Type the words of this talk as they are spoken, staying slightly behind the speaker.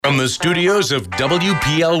From the studios of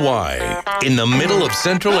WPLY in the middle of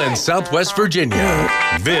Central and Southwest Virginia,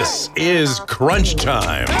 this is Crunch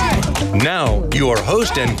Time. Now, your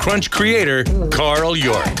host and Crunch creator, Carl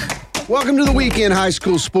York. Welcome to the weekend, high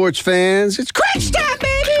school sports fans. It's Crunch Time,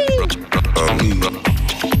 baby!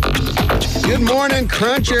 Good morning,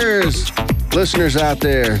 Crunchers. Listeners out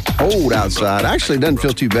there, cold outside. Actually, it doesn't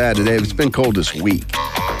feel too bad today. It's been cold this week.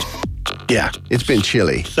 Yeah. It's been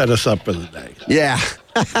chilly. Set us up for the day. Yeah.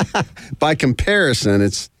 By comparison,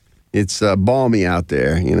 it's balmy out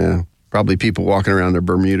there, you know. Probably people walking around in their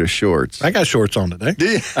Bermuda shorts. I got shorts on today. Do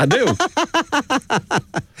you? I do.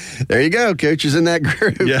 There you go. Coach is in that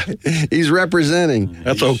group. Yeah. He's representing.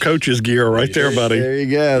 That's old coach's gear right there, buddy. There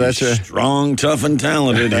you go. That's right. Strong, tough, and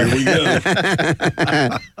talented. Here we go.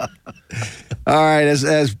 All right.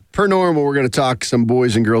 As per normal, we're going to talk some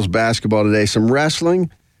boys and girls basketball today. Some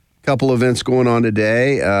wrestling. Couple events going on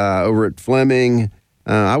today over at Fleming.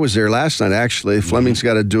 I was there last night, actually. Fleming's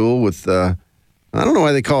got a duel with, I don't know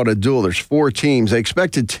why they call it a duel. There's 4 teams. They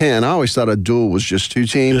expected 10. I always thought a duel was just 2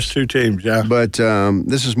 teams. Just 2 teams, yeah. But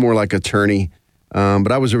this is more like a tourney.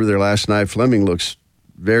 But I was over there last night. Fleming looks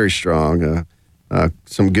very strong.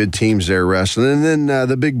 Some good teams there wrestling. And then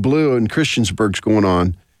the Big Blue in Christiansburg's going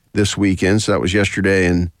on this weekend. So that was yesterday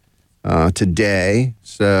and today.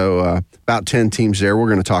 So about 10 teams there. We're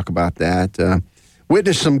going to talk about that.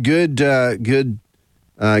 Witnessed some good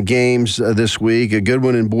games this week. A good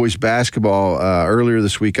one in boys basketball. Earlier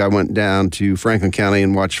this week, I went down to Franklin County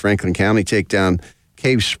and watched Franklin County take down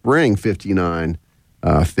Cave Spring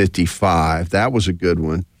 59-55. That was a good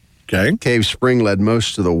one. Okay. Cave Spring led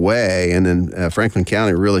most of the way, and then Franklin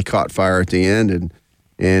County really caught fire at the end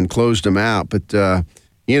and closed them out. But,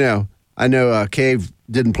 I know Cave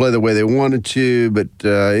didn't play the way they wanted to, but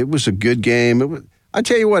it was a good game. I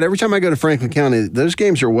tell you what, every time I go to Franklin County, those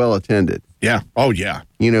games are well attended. Yeah. Oh, yeah.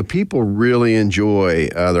 You know, people really enjoy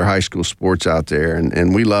their high school sports out there,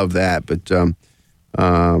 and we love that. But, and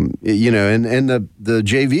the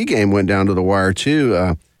JV game went down to the wire,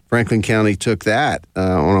 too. Franklin County took that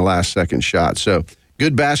on a last-second shot. So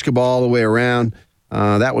good basketball all the way around.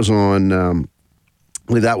 That was on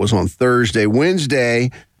Thursday.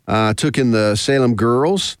 Wednesday, took in the Salem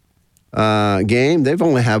girls game. They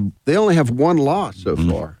only have 1 loss so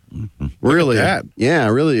far. Mm-hmm. Really, yeah,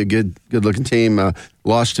 really a good looking team.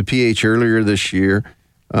 Lost to PH earlier this year,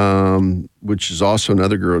 which is also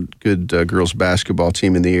another good girls basketball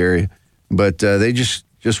team in the area. But they just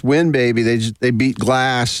win, baby. They beat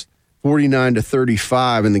Glass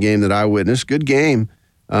 49-35 in the game that I witnessed. Good game,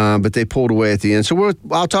 but they pulled away at the end. So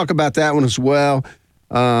I'll talk about that one as well.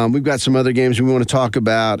 We've got some other games we want to talk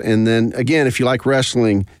about, and then again, if you like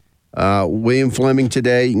wrestling. William Fleming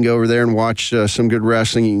today. You can go over there and watch some good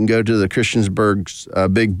wrestling. You can go to the Christiansburg's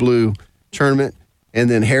Big Blue tournament. And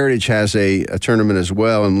then Heritage has a tournament as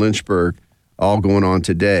well in Lynchburg, all going on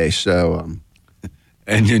today. So,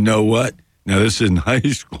 and you know what? Now, this is in high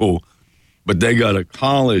school, but they got a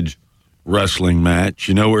college wrestling match.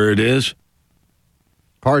 You know where it is?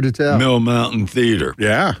 Hard to tell. Mill Mountain Theater.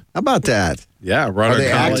 Yeah. How about that? Yeah. Are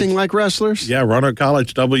they acting like wrestlers? Yeah, Roanoke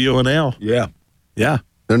College, W&L. Yeah. Yeah.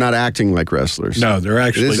 They're not acting like wrestlers. No, they're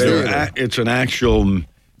actually it's an actual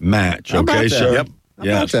match. How about Okay, that? sir? Yep. How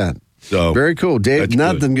about that? So very cool. Dave,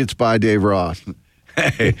 nothing gets by Dave Ross.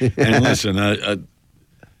 Hey, and listen,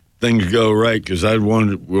 things go right because we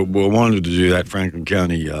wanted to do that Franklin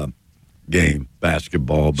County game,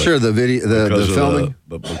 basketball. But sure, the filming.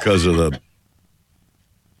 But because of the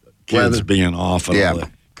kids being off and all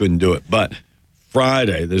that, couldn't do it. But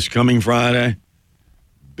this coming Friday,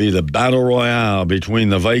 be the battle royale between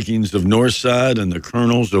the Vikings of Northside and the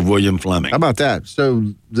Colonels of William Fleming. How about that? So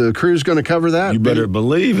the crew's going to cover that? You better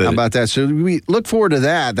believe it. How about that? So we look forward to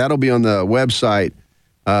that. That'll be on the website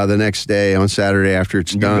the next day on Saturday after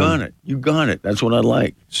it's done. You got it. That's what I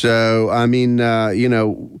like. So, I mean,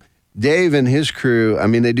 Dave and his crew, I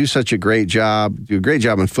mean, they do such a great job,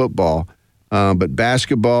 in football, but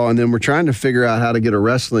basketball, and then we're trying to figure out how to get a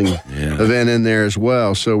wrestling event in there as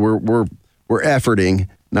well. So we're efforting.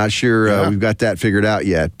 Not sure we've got that figured out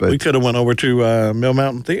yet, but we could have went over to Mill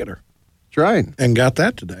Mountain Theater. That's right, and got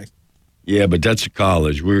that today. Yeah, but that's a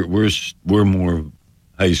college. We're more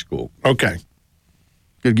high school. Okay.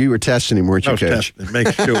 Good, you were testing him, weren't you, Coach? I was testing,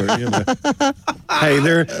 make sure. Hey,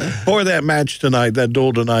 for that match tonight, that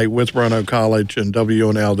duel tonight with Roanoke College and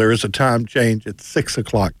W&L, there is a time change at 6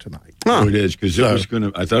 o'clock tonight. Oh, it is, because I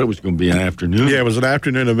thought it was going to be an afternoon. Yeah, it was an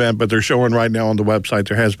afternoon event, but they're showing right now on the website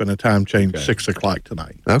there has been a time change, 6 o'clock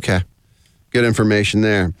tonight. Okay. Good information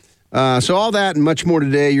there. So all that and much more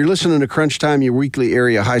today. You're listening to Crunch Time, your weekly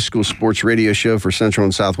area high school sports radio show for Central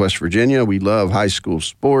and Southwest Virginia. We love high school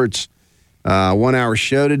sports. 1 hour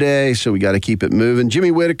show today, so we got to keep it moving. Jimmy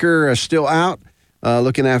Whitaker is still out,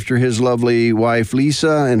 looking after his lovely wife,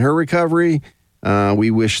 Lisa, and her recovery. We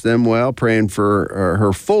wish them well, praying for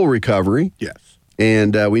her full recovery. Yes.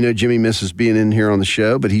 And we know Jimmy misses being in here on the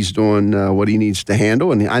show, but he's doing what he needs to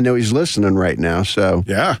handle. And I know he's listening right now. So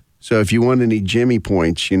yeah. So if you want any Jimmy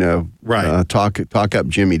points, right. Talk up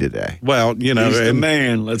Jimmy today. Well, he's the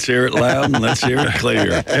man. Let's hear it loud and let's hear it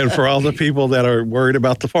clear. And for all the people that are worried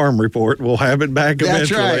about the farm report, we'll have it back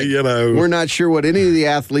That's eventually. Right. We're not sure what any of the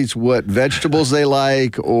athletes, what vegetables they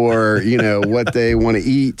like, or what they want to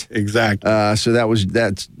eat. Exactly. So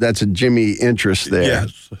that's a Jimmy interest there.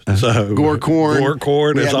 Yes. So Gore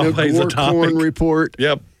corn is always a topic. Corn report.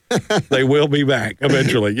 Yep. They will be back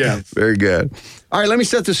eventually, yes. Very good. All right, let me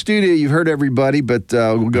set the studio. You've heard everybody, but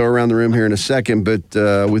we'll go around the room here in a second. But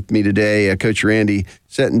with me today, Coach Randy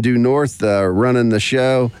setting due north, running the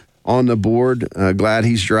show on the board. Glad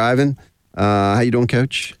he's driving. How you doing,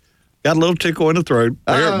 Coach? Got a little tickle in the throat.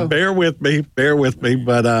 Bear with me.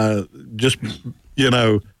 But just,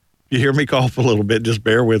 you hear me cough a little bit, just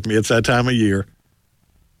bear with me. It's that time of year.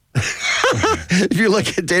 If you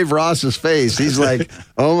look at Dave Ross's face, he's like,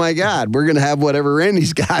 oh, my God, we're going to have whatever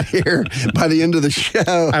Randy's got here by the end of the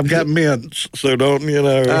show. I've got mints, so don't,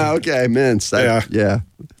 okay, mints. Yeah. So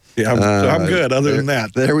I'm good other than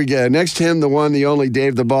that. There we go. Next to him, the one, the only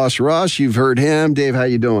Dave the Boss Ross. You've heard him. Dave, how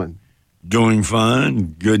you doing? Doing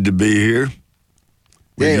fine. Good to be here.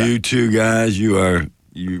 With you two guys, you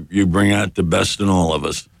bring out the best in all of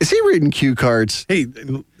us. Is he reading cue cards? He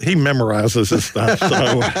memorizes his stuff,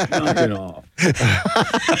 so knock it off.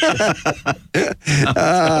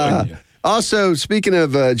 Also, speaking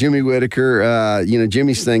of Jimmy Whitaker,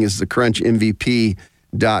 Jimmy's thing is the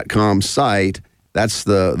CrunchMVP.com site. That's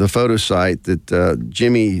the photo site that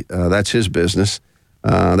Jimmy, that's his business.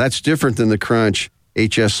 That's different than the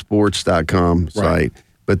CrunchHSSports.com site. Right.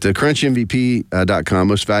 But the CrunchMVP.com,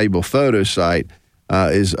 most valuable photo site,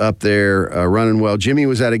 is up there running well. Jimmy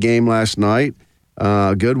was at a game last night.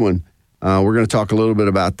 Good one. We're going to talk a little bit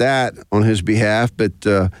about that on his behalf, but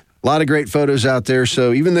a lot of great photos out there.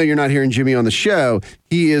 So even though you're not hearing Jimmy on the show,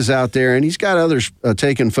 he is out there, and he's got others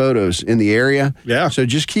taking photos in the area. Yeah. So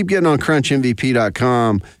just keep getting on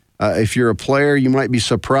CrunchMVP.com. If you're a player, you might be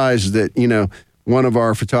surprised that, one of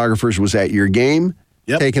our photographers was at your game,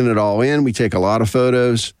 taking it all in. We take a lot of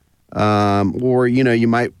photos. Or, you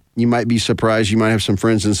might be surprised. You might have some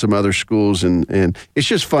friends in some other schools, and it's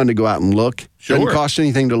just fun to go out and look. Sure. Doesn't cost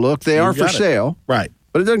anything to look. They are for sale. Right.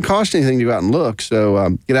 But it doesn't cost anything to go out and look.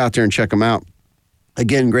 So get out there and check them out.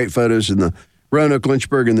 Again, great photos in the Roanoke,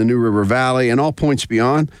 Lynchburg, and the New River Valley, and all points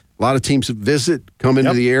beyond. A lot of teams that visit, come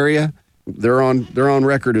into the area. They're on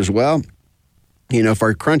record as well. If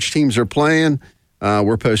our Crunch teams are playing,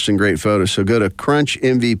 we're posting great photos. So go to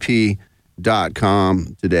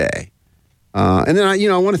CrunchMVP.com today. And then, I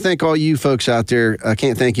want to thank all you folks out there. I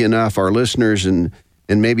can't thank you enough, our listeners, and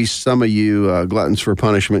maybe some of you gluttons for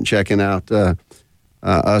punishment checking out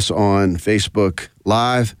us on Facebook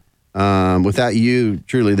Live. Without you,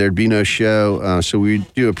 truly, there'd be no show. So we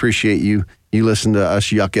do appreciate you. You listen to us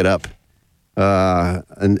yuck it up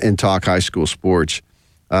and talk high school sports.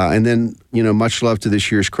 And then, much love to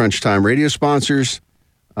this year's Crunch Time radio sponsors.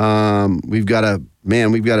 We've got a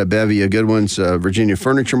bevy of good ones. Virginia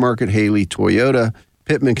Furniture Market, Haley Toyota,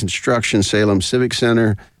 Pittman Construction, Salem Civic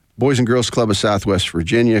Center, Boys and Girls Club of Southwest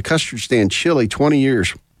Virginia, Custard Stand Chili, 20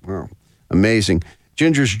 years. Wow, amazing.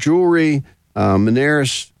 Ginger's Jewelry,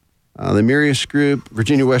 Moneris, the Mirius Group,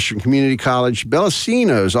 Virginia Western Community College,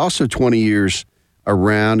 Bellacino's, also 20 years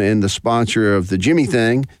around, and the sponsor of the Jimmy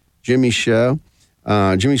Thing, Jimmy's show.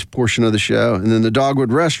 Jimmy's portion of the show. And then the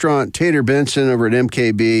Dogwood Restaurant, Tater Benson over at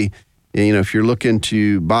MKB. And, if you're looking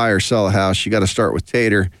to buy or sell a house, you got to start with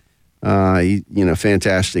Tater.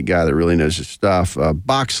 Fantastic guy that really knows his stuff.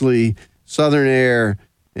 Boxley, Southern Air,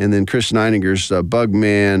 and then Chris Neininger's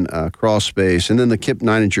Bugman, Crawl Space, and then the Kip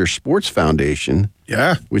Neininger Sports Foundation.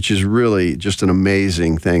 Yeah. Which is really just an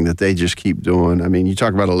amazing thing that they just keep doing. I mean, you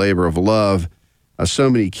talk about a labor of love.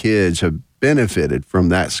 So many kids have benefited from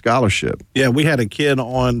that scholarship. Yeah, we had a kid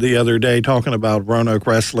on the other day talking about Roanoke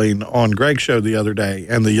Wrestling on Greg's show the other day,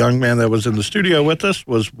 and the young man that was in the studio with us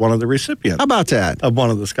was one of the recipients. How about that? Of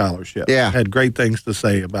one of the scholarships. Yeah. Had great things to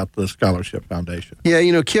say about the Scholarship Foundation.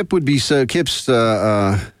 Yeah, Kip would be so. Kip's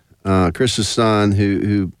Chris's son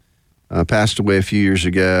who passed away a few years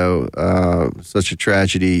ago. Such a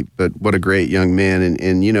tragedy, but what a great young man.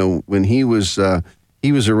 And when he was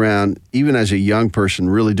around, even as a young person,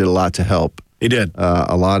 really did a lot to help He did.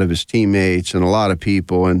 A lot of his teammates and a lot of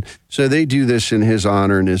people. And so they do this in his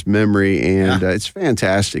honor and his memory, and it's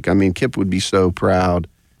fantastic. I mean, Kip would be so proud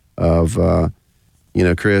of,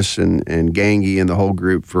 Chris and Gangi and the whole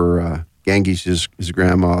group for, Gangi's his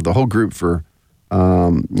grandma, the whole group for,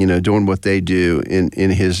 doing what they do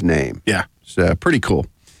in his name. Yeah. So pretty cool.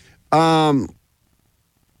 All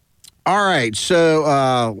right,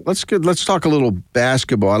 so let's talk a little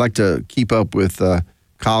basketball. I like to keep up with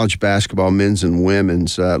college basketball, men's and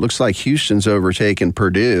women's. It looks like Houston's overtaken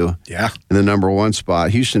Purdue. Yeah. In the number 1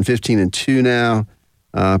 spot. Houston 15-2 now.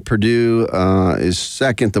 Purdue is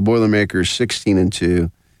second. The Boilermakers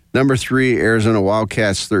 16-2. Number 3, Arizona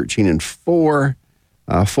Wildcats 13-4.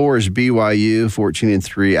 4 is BYU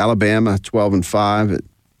 14-3. Alabama 12-5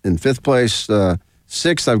 in 5th place.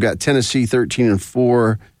 6th, I've got Tennessee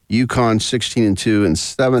 13-4. UConn 16-2 and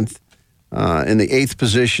 7th. In the 8th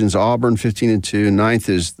positions, Auburn 15-2. 9th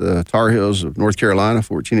is the Tar Heels of North Carolina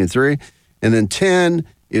 14-3. And then 10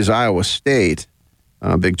 is Iowa State,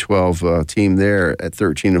 Big 12 team there at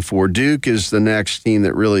 13-4. Duke is the next team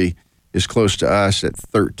that really is close to us at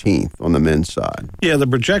 13th on the men's side. Yeah, the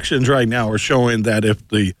projections right now are showing that if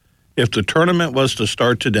the tournament was to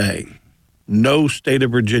start today, no State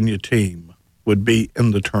of Virginia team would be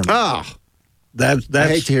in the tournament. Oh. That's I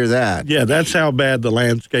hate to hear that. Yeah, that's how bad the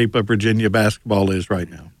landscape of Virginia basketball is right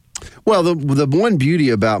now. Well, the one beauty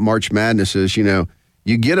about March Madness is, you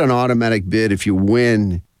get an automatic bid if you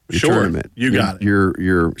win the tournament. You got it.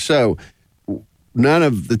 You're so none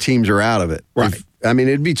of the teams are out of it. Right.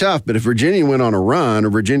 It'd be tough, but if Virginia went on a run or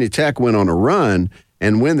Virginia Tech went on a run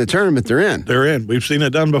and win the tournament, they're in. They're in. We've seen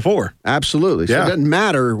it done before. Absolutely. So it doesn't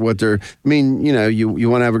matter what they're. You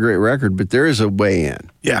want to have a great record, but there is a way in.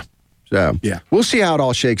 Yeah. So we'll see how it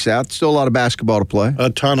all shakes out. Still a lot of basketball to play. A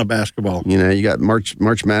ton of basketball. You got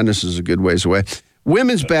March Madness is a good ways away.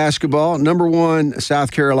 Women's basketball, number 1,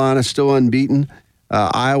 South Carolina, still unbeaten.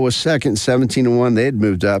 Iowa second, 17-1. They had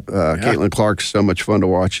moved up. Caitlin Clark's so much fun to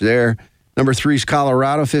watch there. Number 3 is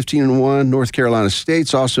Colorado, 15-1. North Carolina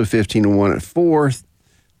State's also 15-1 at 4th.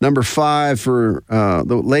 Number 5 for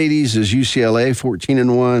the ladies is UCLA,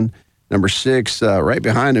 14-1. Number 6, right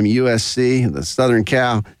behind them, USC, the Southern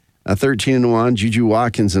Cal. 13-1. Juju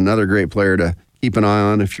Watkins, another great player to keep an eye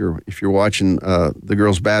on if you're watching the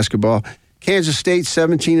girls' basketball. Kansas State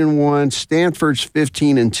 17-1. Stanford's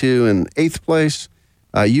 15-2 in 8th place.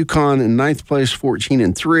 UConn in 9th place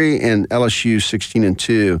 14-3, and LSU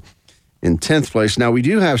 16-2 in 10th place. Now we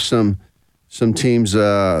do have some teams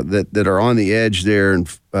that are on the edge there,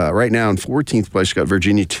 and right now in 14th place got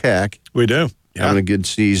Virginia Tech. We do. Yeah. Having a good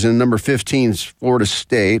season. Number 15 is Florida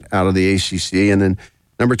State out of the ACC, and then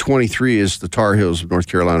number 23 is the Tar Heels of North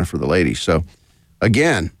Carolina for the ladies. So,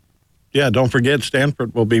 again. Yeah, don't forget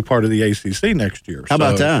Stanford will be part of the ACC next year. How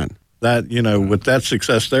about that? That, with that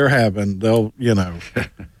success they're having, they'll,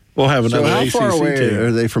 we'll have another ACC team. So how far away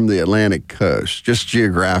are they from the Atlantic coast, just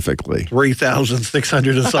geographically?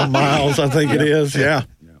 3,600 and some miles, I think it is. Yeah.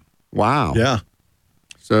 Wow. Yeah.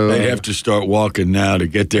 So they have to start walking now to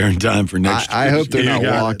get there in time for next year. I hope they're not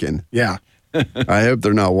walking. Yeah. I hope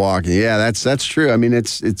they're not walking. Yeah, that's true.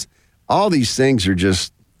 It's all these things are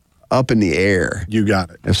just up in the air. You got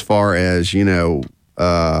it. As far as,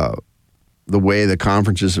 the way the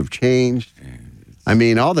conferences have changed.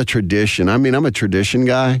 All the tradition. I'm a tradition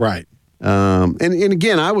guy. Right. And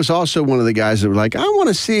again, I was also one of the guys that were like, I want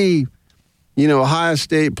to see, Ohio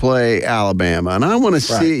State play Alabama. And I want to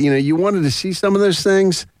see, you wanted to see some of those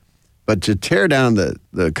things. But to tear down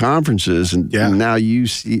the conferences, and now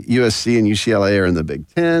USC and UCLA are in the Big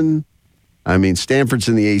Ten. Stanford's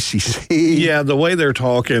in the ACC. Yeah, the way they're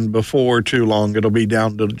talking before too long, it'll be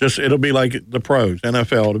down to it'll be like the pros,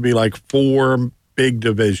 NFL. It'll be like 4 big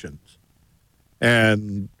divisions.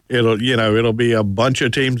 And it'll be a bunch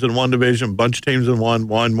of teams in one division, bunch of teams in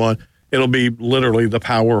one. It'll be literally the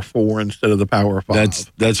Power 4 instead of the Power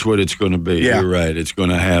 5. That's what it's going to be. Yeah. You're right. It's going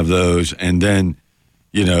to have those. And then,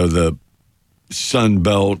 the Sun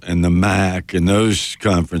Belt and the MAC and those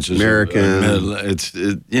conferences. American.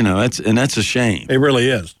 That's a shame. It really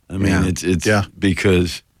is. It's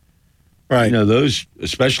because, right. Those,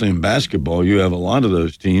 especially in basketball, you have a lot of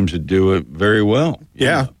those teams that do it very well.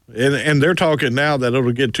 Yeah. And they're talking now that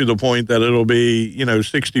it'll get to the point that it'll be,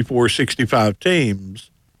 64, 65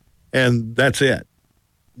 teams, and that's it.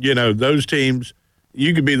 Those teams,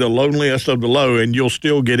 you could be the loneliest of the low, and you'll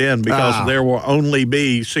still get in because there will only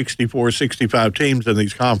be 64, 65 teams in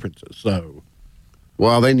these conferences. So,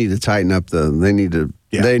 well, they need to tighten up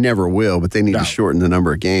they never will, but they need to shorten the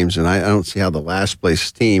number of games, and I don't see how the last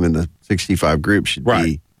place team in the 65 group should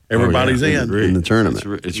be. Everybody's in the tournament.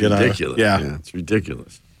 It's ridiculous. Yeah. It's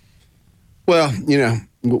ridiculous. Well,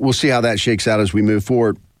 we'll see how that shakes out as we move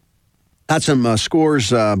forward. Got some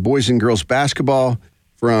scores, boys and girls basketball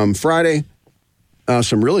from Friday.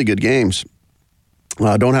 Some really good games.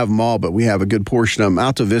 Don't have them all, but we have a good portion of them.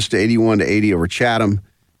 Alta Vista 81-80 over Chatham.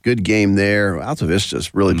 Good game there. Alta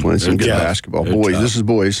Vista's really playing some good basketball. Boys, this is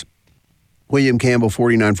boys. William Campbell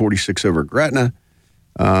 49-46 over Gretna.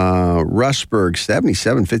 Rustburg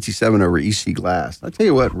 77-57 over EC Glass. I tell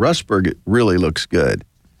you what, Rustburg really looks good.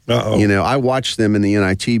 I watched them in the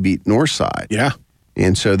NIT beat Northside. Yeah.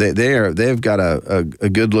 And so they've got a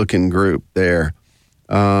good looking group there.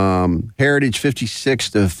 Heritage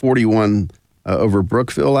 56-41 over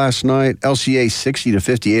Brookville last night. LCA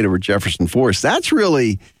 60-58 over Jefferson Forest. That's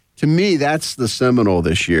really, to me, that's the Seminole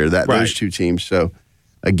this year. Those two teams. So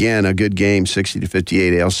again, a good game,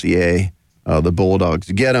 60-58 LCA. The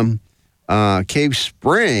Bulldogs get them. Cave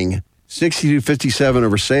Spring 60-57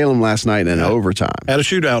 over Salem last night in overtime. Had a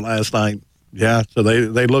shootout last night. Yeah, so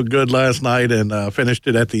they looked good last night and finished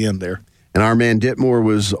it at the end there. And our man Ditmore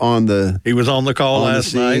was on the... He was on the call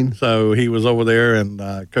last night, so he was over there, and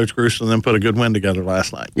Coach Gruce and them put a good win together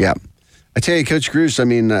last night. Yeah. I tell you, Coach Gruce,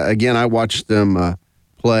 again, I watched them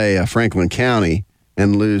play Franklin County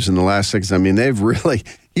and lose in the last 6.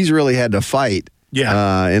 He's really had to fight.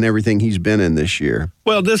 Yeah. And everything he's been in this year.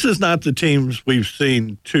 Well, this is not the teams we've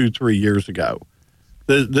seen 2-3 years ago.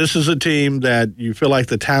 This is a team that you feel like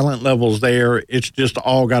the talent level's there. It's just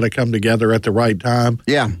all got to come together at the right time.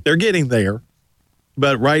 Yeah. They're getting there.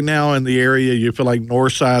 But right now in the area, you feel like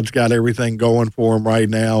Northside's got everything going for them right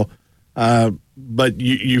now. But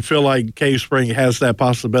you feel like Cave Spring has that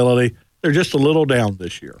possibility. They're just a little down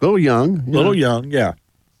this year. A little young. Yeah.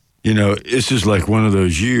 This is like one of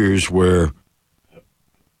those years where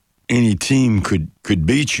any team could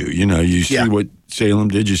beat you. You see what Salem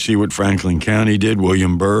did. You see what Franklin County did,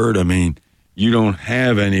 William Byrd. You don't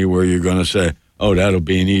have any where you're going to say, oh, that'll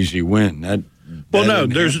be an easy win.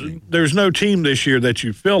 There's no team this year that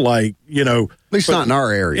you feel like, At least not in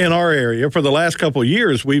our area. In our area. For the last couple of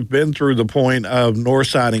years, we've been through the point of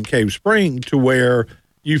Northside and Cave Spring to where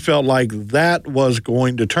you felt like that was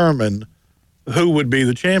going to determine who would be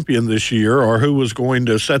the champion this year or who was going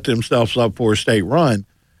to set themselves up for a state run.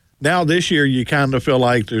 Now this year, you kind of feel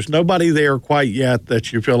like there's nobody there quite yet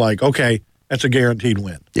that you feel like, okay, that's a guaranteed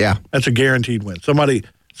win. Yeah. That's a guaranteed win.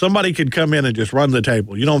 Somebody could come in and just run the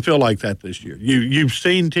table. You don't feel like that this year. You've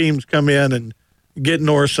seen teams come in and get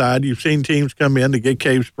Northside. You've seen teams come in to get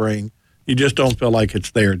Cave Spring. You just don't feel like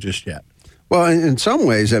it's there just yet. Well, in some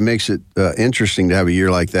ways, that makes it interesting to have a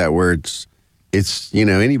year like that where it's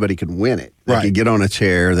anybody could win it. They could get on a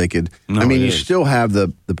tear. They could. You still have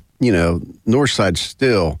the Northside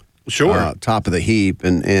still. Sure. Top of the heap.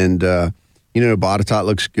 And Botetourt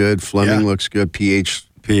looks good. Fleming looks good. PH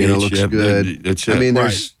looks good. That's it.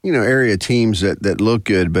 There's, area teams that look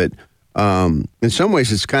good. But in some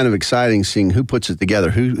ways, it's kind of exciting seeing who puts it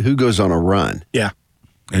together, who goes on a run. Yeah.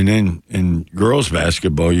 And then in girls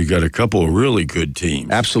basketball, you got a couple of really good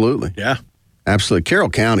teams. Absolutely. Yeah. Absolutely. Carroll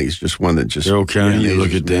County is just one that just... Carroll County, you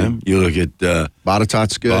look at them. You look at...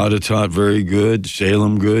 Botetourt's good. Botetourt, very good.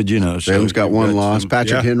 Salem, good, Salem's got one loss.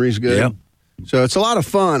 Patrick Henry's good. Yeah. So it's a lot of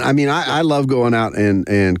fun. I love going out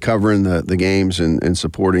and covering the games and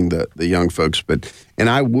supporting the young folks. And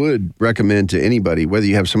I would recommend to anybody, whether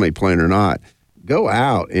you have somebody playing or not, go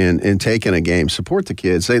out and take in a game. Support the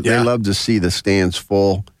kids. They love to see the stands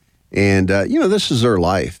full. And, this is their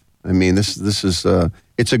life. This is...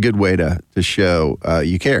 it's a good way to show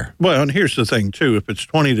you care. Well, and here's the thing, too. If it's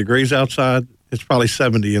 20 degrees outside, it's probably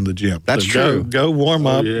 70 in the gym. That's true. Go warm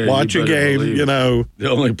up, watch a game, The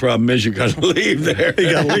only problem is you got to leave there.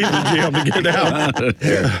 You got to leave the gym to get out.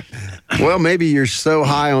 Yeah. Well, maybe you're so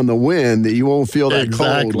high on the wind that you won't feel that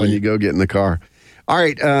cold when you go get in the car. All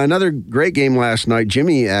right, another great game last night.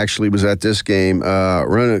 Jimmy actually was at this game.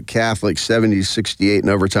 Roanoke Catholic 70-68 in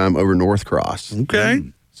overtime over North Cross. Okay.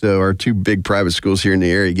 So our two big private schools here in the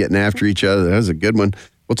area getting after each other. That was a good one.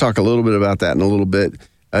 We'll talk a little bit about that in a little bit.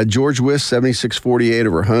 George Wyss, 76-48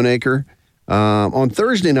 over Whitaker. On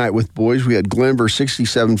Thursday night with boys, we had Glenver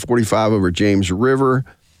 67-45 over James River.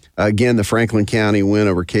 Again, the Franklin County win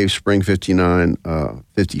over Cave Spring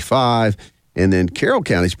 59-55. And then Carroll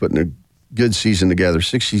County's putting a good season together,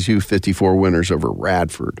 62-54 winners over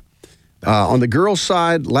Radford. On the girls'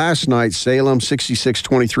 side, last night, Salem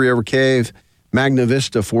 66-23 over Cave. Magna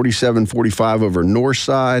Vista 47-45 over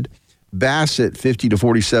Northside. Bassett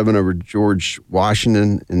 50-47 over George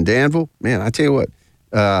Washington and Danville. Man, I tell you what,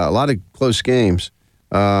 a lot of close games.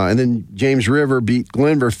 And then James River beat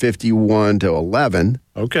Glenver 51-11.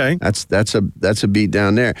 Okay, that's a beat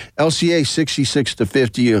down there. LCA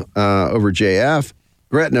 66-50 over JF.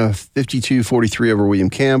 Gretna 52-43 over William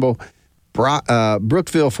Campbell.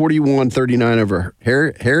 Brookville 41-39 over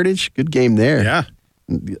Heritage. Good game there. Yeah.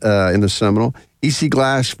 In the Seminole. EC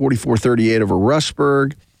Glass 44-38 over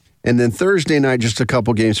Rustburg. And then Thursday night, just a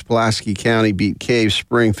couple games, Pulaski County beat Cave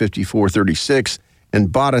Spring 54-36 and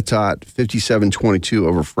Botetourt 57-22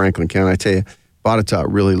 over Franklin County. I tell you, Botetourt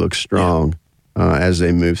really looks strong as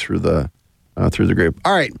they move through the group.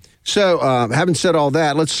 All right, so having said all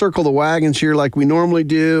that, let's circle the wagons here like we normally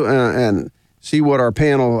do and see what our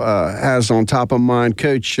panel has on top of mind.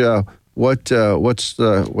 Coach, what's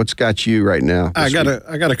got you right now? I got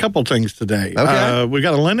a couple things today. Okay. We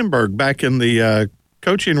got a Lindenberg back in the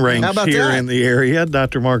coaching ranks here in the area.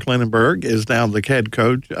 Dr. Mark Lindenberg is now the head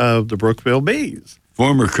coach of the Brookville Bees.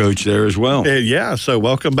 Former coach there as well. Yeah, so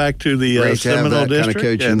welcome back to the Seminole District.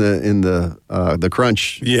 Kind of coach in the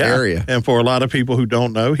Crunch area. And for a lot of people who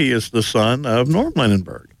don't know, he is the son of Norm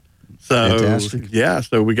Lindenberg. So fantastic. Yeah,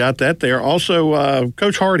 so we got that there. Also,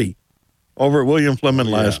 Coach Hardy over at William Fleming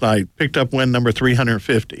last night picked up win number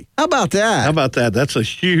 350. How about that? That's a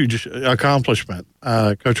huge accomplishment.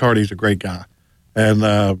 Coach Hardy's a great guy,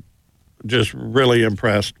 and just really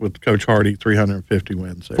impressed with Coach Hardy. 350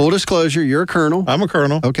 wins there. Full disclosure, you're a colonel. I'm a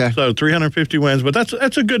colonel. Okay. So 350 wins, but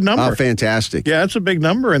that's a good number. Oh, fantastic. Yeah, it's a big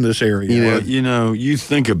number in this area. You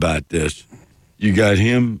think about this. You got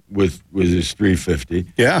him with his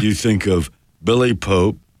 350. Yeah. You think of Billy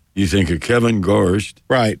Pope. You think of Kevin Gorst.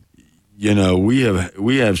 Right. We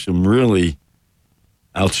have some really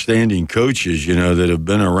outstanding coaches, that have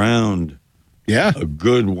been around a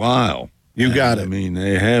good while. You got it. I mean,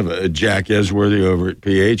 they have a Jack Esworthy over at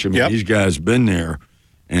PH. I mean, these guys been there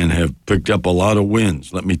and have picked up a lot of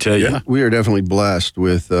wins, let me tell you. We are definitely blessed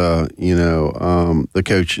with, the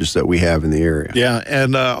coaches that we have in the area. Yeah,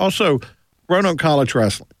 and also Roanoke College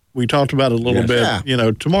Wrestling. We talked about it a little bit.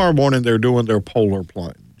 Yeah. Tomorrow morning they're doing their polar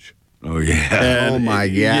plunge. Oh, yeah. And, oh, my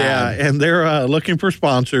God. Yeah, and they're looking for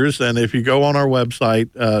sponsors. And if you go on our website,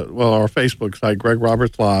 our Facebook site, Greg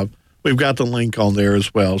Roberts Live, we've got the link on there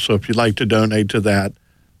as well. So if you'd like to donate to that.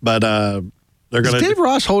 But they're going to. Is Dave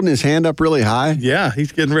Ross holding his hand up really high? Yeah,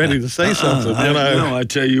 he's getting ready to say something. No, I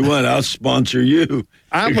tell you what, I'll sponsor you.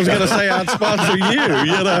 I was going to say I'd sponsor you,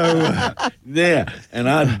 Yeah, and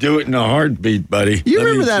I'd do it in a heartbeat, buddy. You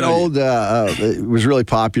remember that old, it was really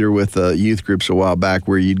popular with youth groups a while back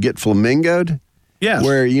where you'd get flamingoed? Yes.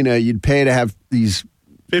 Where, you'd pay to have these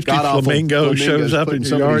 50 flamingo shows up in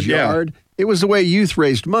your yard. It was the way youth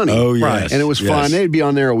raised money. Oh, yes. Right. And it was fun. They'd be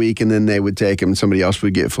on there a week, and then they would take them, and somebody else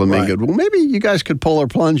would get flamingoed. Right. Well, maybe you guys could polar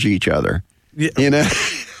plunge each other. Yeah.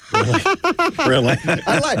 Really?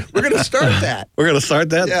 We're going to start that. We're going to start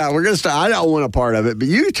that? Yeah, we're going to start. I don't want a part of it, but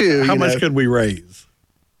you two. How much could we raise?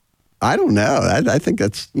 I don't know. I think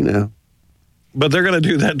that's, But they're going to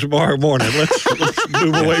do that tomorrow morning. Let's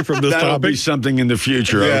move away from this That'll topic. be something in the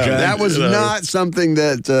future. Yeah, okay? that was not something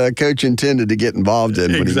that Coach intended to get involved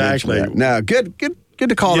in. Exactly. When he no, good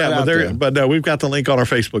to call that out there. But no, we've got the link on our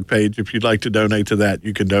Facebook page. If you'd like to donate to that,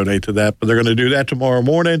 you can donate to that. But they're going to do that tomorrow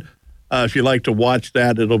morning. If you'd like to watch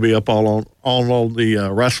that, it'll be up all on the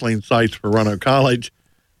wrestling sites for Roanoke College.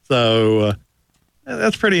 So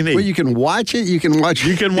that's pretty neat. Well, you can watch it. You can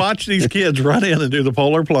watch these kids run in and do the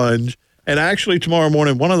polar plunge. And actually, tomorrow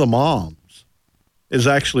morning, one of the moms is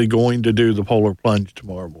actually going to do the polar plunge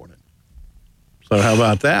tomorrow morning. So how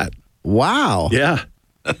about that? Wow. Yeah.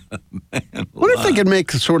 Man, what if they could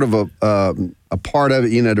make sort of a part of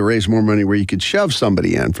it, to raise more money where you could shove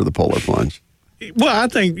somebody in for the polar plunge? Well, I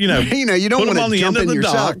think, you don't want to jump in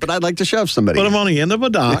yourself, but I'd like to shove somebody. Put them on the end of a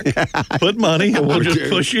dock, put money, and we'll just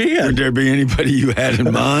push you in. Would there be anybody you had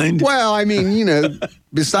in mind? Well, I mean,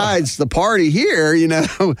 besides the party here,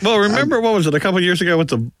 Well, remember, what was it, a couple of years ago with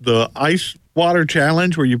the ice water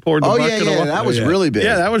challenge where you poured the bucket of water? That was really big.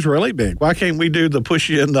 Yeah, that was really big. Why can't we do the push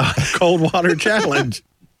you in the cold water challenge?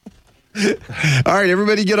 All right,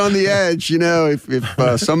 everybody get on the edge.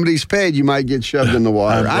 If somebody's paid, you might get shoved in the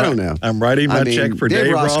water. I don't know. I'm writing my check for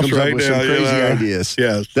Dave Ross comes right up with now. Some crazy ideas.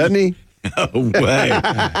 Yes. Doesn't he? No way.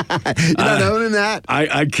 You're not owning that?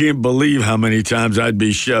 I can't believe how many times I'd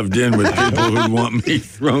be shoved in with people who want me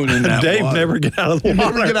thrown in that Dave water. never get out of the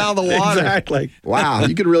water. Never get out of the water. Exactly. Wow,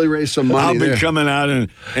 you could really raise some money I'll be coming out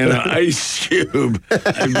in an ice cube.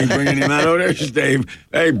 I'd be bringing him out. Oh, there's Dave.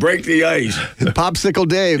 Hey, break the ice. Popsicle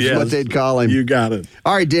Dave is what they'd call him. You got it.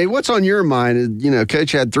 All right, Dave, what's on your mind?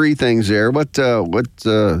 Coach had three things there.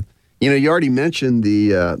 You already mentioned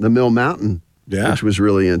the Mill Mountain, which was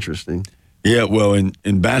really interesting. Yeah, well,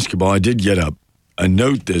 in basketball, I did get a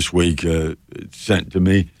note this week sent to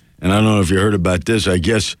me, and I don't know if you heard about this. I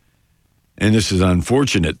guess, and this is an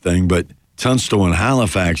unfortunate thing, but Tunstall and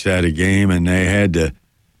Halifax had a game, and they had to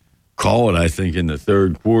call it, I think, in the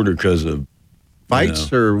third quarter because of fights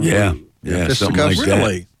something like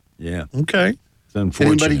really? that. Yeah. Okay. It's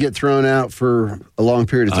unfortunate. Anybody get thrown out for a long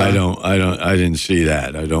period of time? I didn't see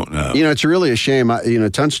that. I don't know. It's really a shame.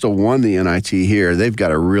 Tunstall won the NIT here. They've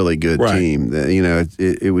got a really good team.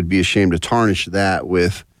 It would be a shame to tarnish that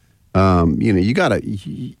with, you gotta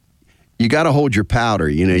hold your powder.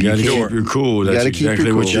 You gotta keep your cool. That's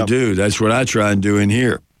exactly what you do. That's what I try and do in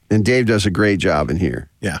here. And Dave does a great job in here.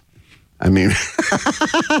 Yeah. I mean,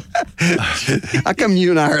 how come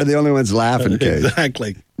you and I are the only ones laughing, Kate?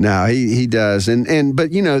 Exactly. No, he does,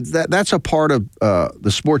 but that's a part of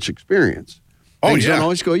the sports experience. Things don't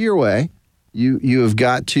always go your way. You have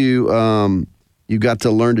got to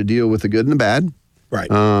learn to deal with the good and the bad.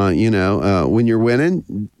 Right. When you're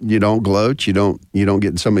winning, you don't gloat. You don't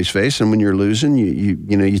get in somebody's face, and when you're losing,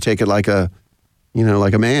 you take it like a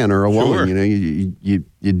man or a woman.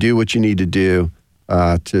 You do what you need to do.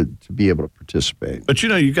 To be able to participate. But,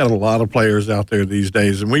 you got a lot of players out there these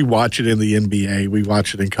days, and we watch it in the NBA, we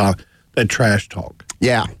watch it in college, that trash talk.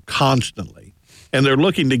 Yeah. Constantly. And they're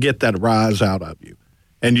looking to get that rise out of you.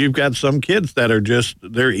 And you've got some kids that are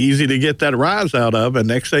they're easy to get that rise out of, and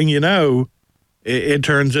next thing you know, it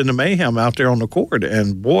turns into mayhem out there on the court.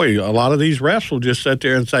 And, boy, a lot of these refs will just sit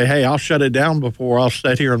there and say, hey, I'll shut it down before I'll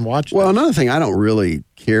sit here and watch it. Well, another thing I don't really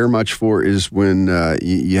care much for is when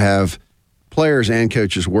you have – players and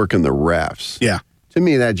coaches working the refs. Yeah. To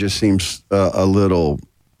me, that just seems a little,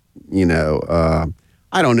 I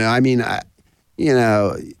don't know. I mean,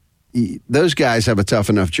 those guys have a tough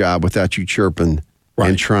enough job without you chirping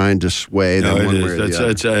and trying to sway them one way or the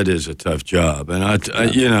other. That is a tough job. And, I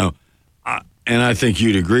think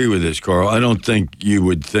you'd agree with this, Carl. I don't think you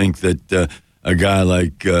would think that a guy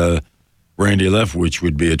like Randy Leftwich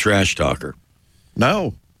would be a trash talker.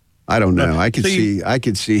 No. I don't know. I could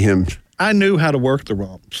see him. I knew how to work the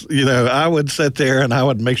rumps. I would sit there and I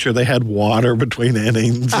would make sure they had water between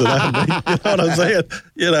innings. And you know what I'm saying?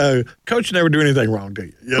 Coach never do anything wrong to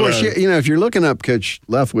you. Of course, if you're looking up Coach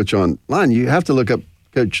Leftwich online, you have to look up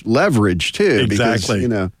Coach Leverage too. Exactly.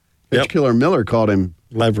 Because, Coach Killer Miller called him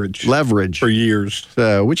Leverage for years.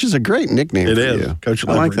 So, which is a great nickname. It for is, you. Coach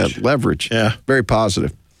Leverage. I like that, Leverage. Yeah, very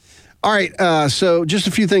positive. All right, so just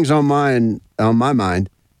a few things on my mind.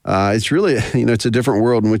 It's really, it's a different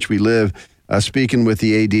world in which we live. Speaking with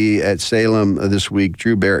the AD at Salem this week,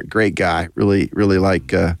 Drew Barrett, great guy. Really, really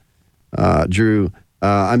like Drew.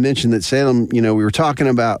 I mentioned that Salem, we were talking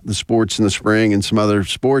about the sports in the spring and some other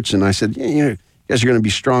sports, and I said, you guys are going to be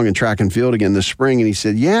strong in track and field again this spring. And he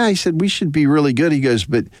said, we should be really good. He goes,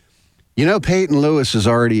 but, Peyton Lewis is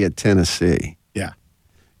already at Tennessee. Yeah.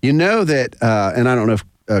 That, and I don't know if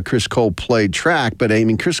Chris Cole played track, but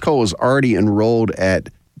Chris Cole was already enrolled at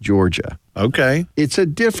Georgia. Okay. It's a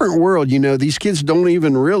different world. These kids don't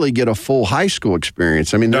even really get a full high school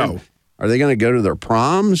experience. No. Are they going to go to their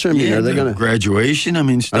proms? Are they going to graduation?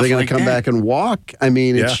 Stuff are they going like to come back and walk?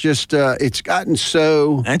 It's just it's gotten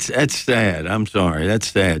so. That's sad. I'm sorry. That's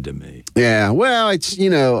sad to me. Yeah. Well, it's a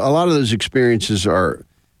lot of those experiences are.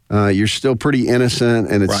 You're still pretty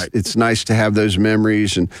innocent, and it's nice to have those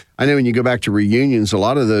memories. And I know when you go back to reunions, a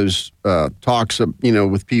lot of those talks,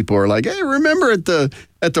 with people are like, "Hey, remember at the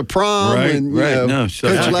prom when Coach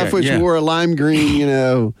Leftwich wore a lime green?"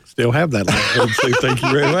 Still have that. So thank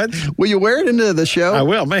you very much. Will you wear it into the show? I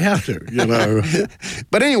will. May have to.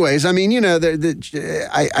 But anyways, I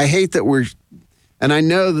hate that we're, and I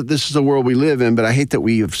know that this is the world we live in, but I hate that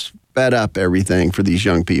we have sped up everything for these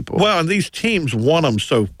young people. Well, and these teams want them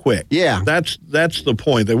so quick. Yeah. That's the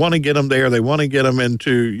point. They want to get them there. They want to get them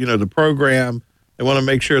into, the program. They want to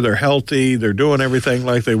make sure they're healthy. They're doing everything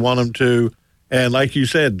like they want them to. And like you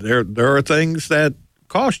said, there are things that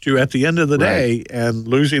cost you at the end of the day, and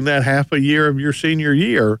losing that half a year of your senior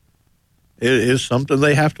year is something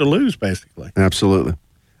they have to lose, basically. Absolutely.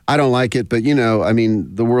 I don't like it, but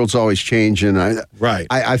the world's always changing.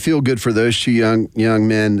 I feel good for those two young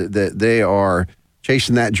men that they are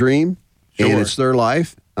chasing that dream, and it's their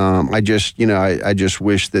life. I just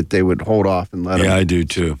wish that they would hold off and let them. I do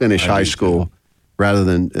too. Finish high school, rather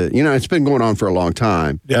than it's been going on for a long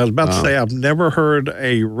time. Yeah, I was about to say I've never heard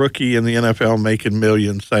a rookie in the NFL making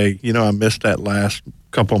millions say, I missed that last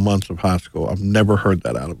couple months of high school. I've never heard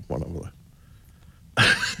that out of one of them.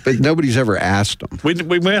 But nobody's ever asked them.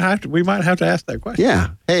 We might have to ask that question.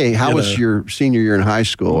 Yeah. Hey, how was your senior year in high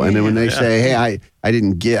school? And then when they say, "Hey,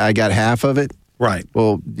 I got half of it." Right.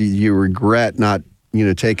 Well, do you regret not,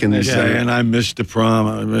 taking this? And I missed the prom.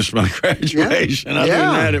 I missed my graduation. Other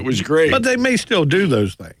than that, it was great. But they may still do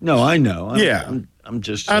those things. No, I know. I'm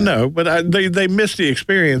just. I know, but they missed the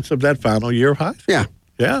experience of that final year of high school. Yeah.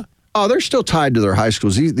 Yeah. Oh, they're still tied to their high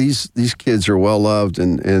schools. These kids are well loved,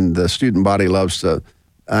 and the student body loves to.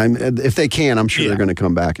 If they can, I'm sure they're going to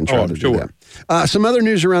come back and try to do that. Some other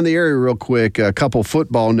news around the area, real quick. A couple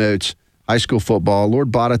football notes. High school football.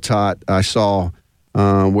 Lord Botetourt, I saw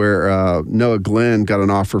where Noah Glenn got an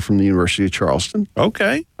offer from the University of Charleston.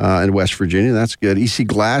 Okay. In West Virginia. That's good. EC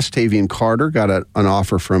Glass, Tavian Carter got an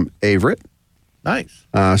offer from Averett. Nice.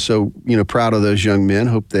 So, proud of those young men.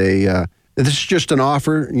 Hope they, this is just an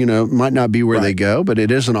offer, might not be where they go, but it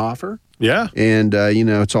is an offer. Yeah. And,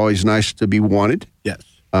 it's always nice to be wanted. Yes.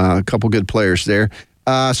 A couple good players there.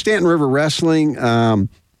 Stanton River Wrestling,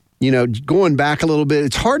 going back a little bit,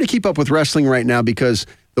 it's hard to keep up with wrestling right now because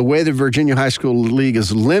the way the Virginia High School League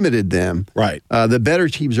has limited them. Right. The better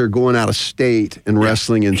teams are going out of state and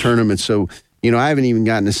wrestling in tournaments. So, I haven't even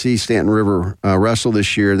gotten to see Stanton River wrestle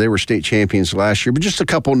this year. They were state champions last year. But just a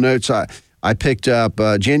couple notes I picked up.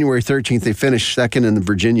 January 13th, they finished second in the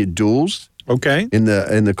Virginia Duels. Okay. In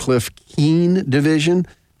the Cliff Keene division.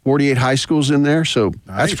 48 high schools in there. So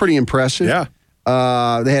that's pretty impressive. Yeah.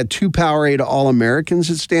 They had 2 Powerade All-Americans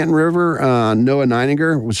at Stanton River. Noah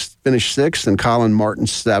Neininger was finished 6th and Colin Martin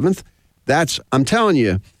 7th. I'm telling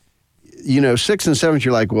you, 6th and 7th,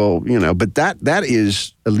 you're like, well, but that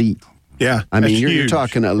is elite. Yeah. I mean, you're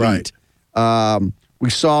talking elite. Right. We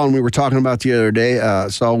saw, and we were talking about the other day,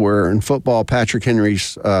 where in football, Patrick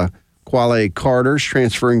Henry's Quale Carter's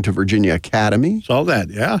transferring to Virginia Academy. Saw that,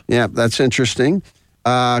 yeah. Yeah, that's interesting.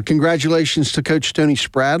 Congratulations to Coach Tony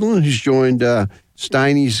Spradlin, who's joined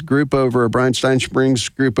Steiny's group over at Brian Stein Springs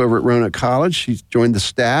group over at Roanoke College. He's joined the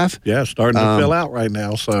staff. Yeah, starting to fill out right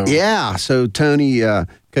now. So Tony,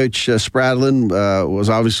 Coach Spradlin was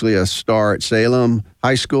obviously a star at Salem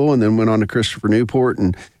High School and then went on to Christopher Newport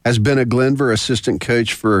and has been a Glenver assistant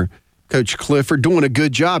coach for Coach Clifford, doing a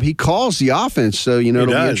good job. He calls the offense, so, it'll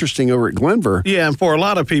be interesting over at Glenver. Yeah, and for a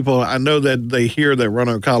lot of people, I know that they hear that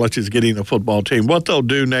Roanoke College is getting a football team. What they'll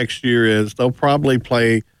do next year is they'll probably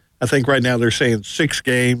play, I think right now they're saying 6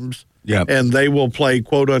 games, and they will play,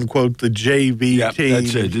 quote-unquote, the JV team.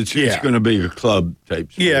 That's it. It's going to be a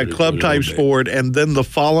club-type sport. Yeah, club-type sport, and then the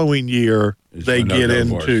following year they get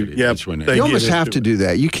into – you almost have to do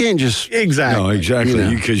that. You can't just – Exactly. No,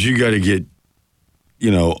 exactly, because you got to get –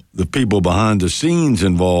 the people behind the scenes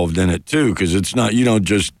involved in it, too, because it's not, you don't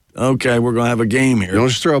just, okay, we're going to have a game here. You don't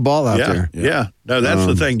just throw a ball out there. Yeah. No, that's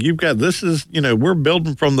the thing. This is, we're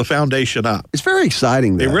building from the foundation up. It's very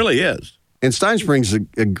exciting, though. It really is. And Stein Springs is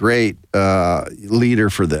a great leader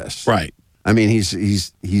for this. Right. I mean,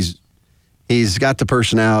 he's got the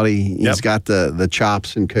personality. He's got the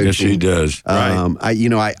chops in coaching. Yes, he does.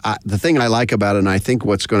 The thing I like about it, and I think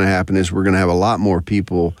what's going to happen is we're going to have a lot more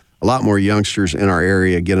people, a lot more youngsters in our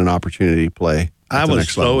area get an opportunity to play. I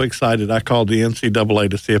was so excited. I called the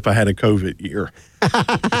NCAA to see if I had a COVID year,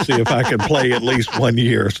 see if I could play at least 1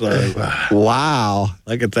 year. So, wow,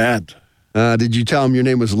 look at that. Did you tell them your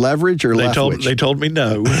name was Leverage or Leftwich? They told me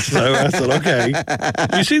no. So I said, okay.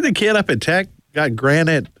 You see the kid up at Tech got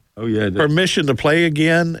granted permission to play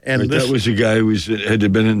again, and that was the guy who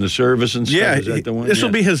had been in the service and stuff. Yeah, is that the one? This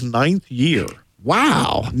will be his 9th year.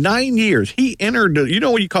 Wow, 9 years. He entered. You know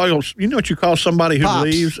what you call somebody who Pops.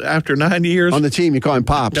 leaves after 9 years on the team? You call him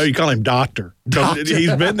Pops. No, you call him Doctor.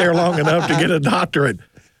 He's been there long enough to get a doctorate.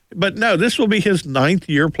 But no, this will be his 9th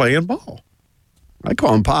year playing ball. I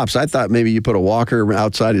call him Pops. I thought maybe you put a walker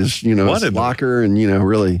outside his, his locker and,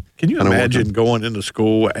 really. Can you imagine going into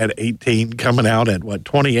school at 18, coming out at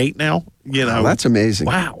 28 now? Wow, that's amazing.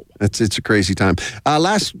 Wow. It's a crazy time.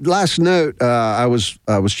 Last note, I was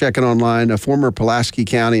checking online. Former Pulaski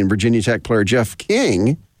County and Virginia Tech player Jeff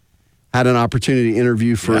King had an opportunity to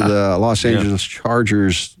interview for the Los Angeles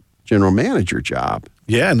Chargers general manager job.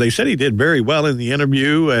 Yeah, and they said he did very well in the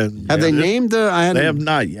interview. And have they named the? They have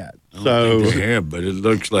not yet. But it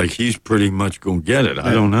looks like he's pretty much going to get it.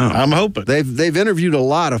 I don't know. I'm hoping. They've interviewed a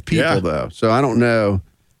lot of people though, so I don't know.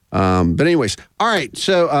 But anyways, all right.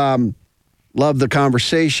 So love the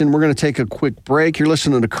conversation. We're going to take a quick break. You're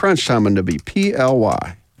listening to Crunch Time on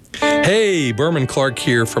WPLY. Hey, Berman Clark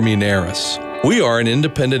here from Unaris. We are an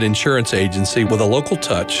independent insurance agency with a local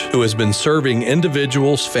touch who has been serving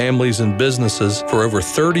individuals, families, and businesses for over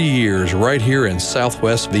 30 years right here in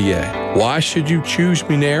Southwest VA. Why should you choose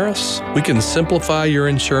Unaris? We can simplify your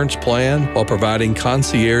insurance plan while providing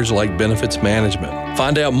concierge-like benefits management.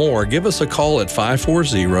 Find out more. Give us a call at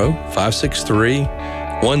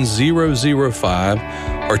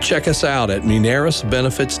 540-563-1005 or check us out at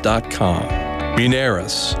munarisbenefits.com.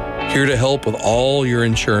 Unaris, here to help with all your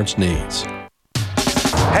insurance needs.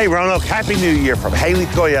 Hey, Roanoke, Happy New Year from Haley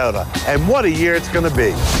Toyota. And what a year it's going to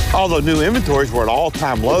be. Although new inventories were at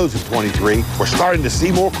all-time lows in 23, we're starting to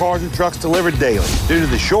see more cars and trucks delivered daily. Due to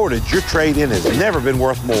the shortage, your trade-in has never been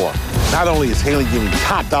worth more. Not only is Haley giving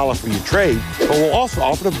top dollar for your trade, but we'll also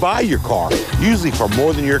offer to buy your car, usually for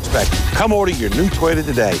more than you're expecting. Come order your new Toyota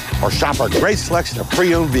today or shop our great selection of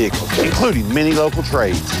pre-owned vehicles, including many local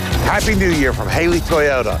trades. Happy New Year from Haley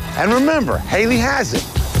Toyota. And remember, Haley has it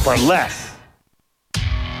for less.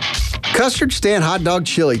 Custard Stand Hot Dog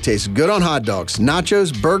Chili tastes good on hot dogs,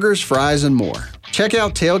 nachos, burgers, fries, and more. Check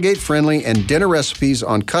out tailgate-friendly and dinner recipes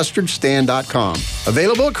on custardstand.com.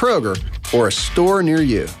 Available at Kroger or a store near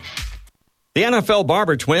you. The NFL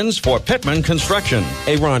Barber Twins for Pittman Construction.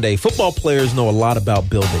 Hey, Rondé, football players know a lot about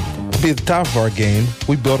building. To be at the top of our game,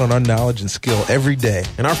 we build on our knowledge and skill every day.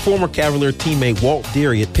 And our former Cavalier teammate Walt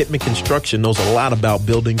Deary at Pittman Construction knows a lot about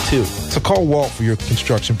building, too. So call Walt for your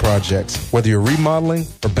construction projects, whether you're remodeling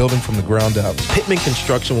or building from the ground up. Pittman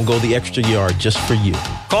Construction will go the extra yard just for you.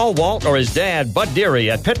 Call Walt or his dad, Bud Deary,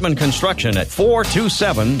 at Pittman Construction at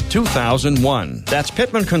 427-2001. That's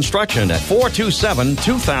Pittman Construction at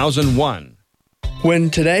 427-2001. When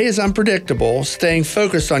today is unpredictable, staying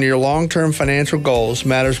focused on your long-term financial goals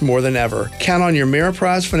matters more than ever. Count on your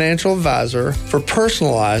Ameriprise financial advisor for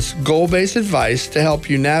personalized, goal-based advice to help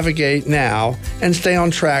you navigate now and stay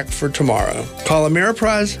on track for tomorrow. Call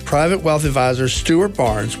Ameriprise Private Wealth Advisor Stuart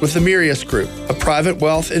Barnes with the Mirius Group, a private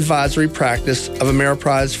wealth advisory practice of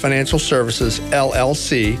Ameriprise Financial Services,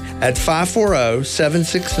 LLC, at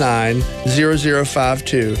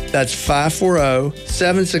 540-769-0052. That's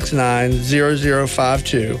 540-769-0052.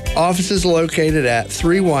 Office is located at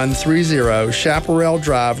 3130 Chaparral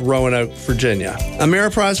Drive, Roanoke, Virginia.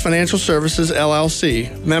 Ameriprise Financial Services, LLC,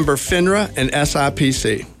 member FINRA and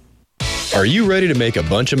SIPC. Are you ready to make a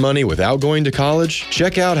bunch of money without going to college?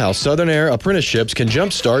 Check out how Southern Air apprenticeships can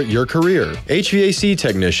jumpstart your career. HVAC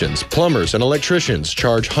technicians, plumbers, and electricians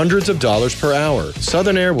charge hundreds of dollars per hour.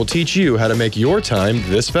 Southern Air will teach you how to make your time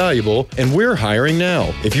this valuable, and we're hiring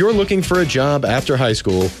now. If you're looking for a job after high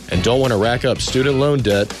school and don't want to rack up student loan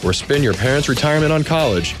debt or spend your parents' retirement on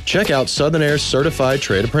college, check out Southern Air's certified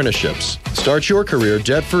trade apprenticeships. Start your career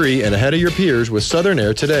debt-free and ahead of your peers with Southern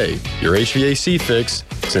Air today. Your HVAC fix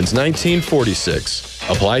since 1946.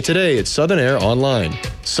 Apply today at Southern Air online.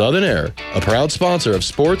 Southern Air, a proud sponsor of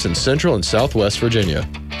sports in Central and Southwest Virginia.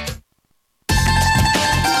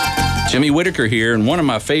 Jimmy Whitaker here, and one of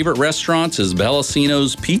my favorite restaurants is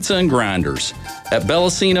Bellacino's Pizza and Grinders. At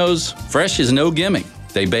Bellacino's, fresh is no gimmick.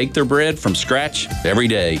 They bake their bread from scratch every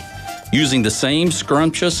day, using the same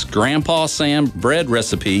scrumptious Grandpa Sam bread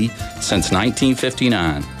recipe since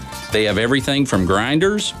 1959. They have everything from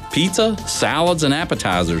grinders, pizza, salads, and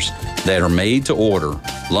appetizers that are made to order.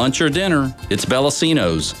 Lunch or dinner, it's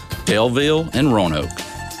Bellacino's, Belleville and Roanoke.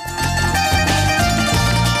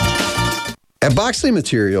 At Boxley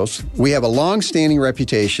Materials, we have a long-standing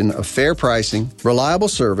reputation of fair pricing, reliable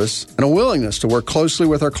service, and a willingness to work closely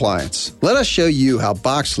with our clients. Let us show you how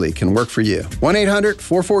Boxley can work for you.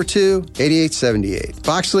 1-800-442-8878.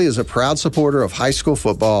 Boxley is a proud supporter of high school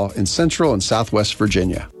football in Central and Southwest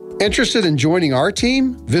Virginia. Interested in joining our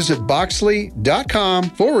team? Visit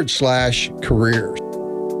boxley.com/careers.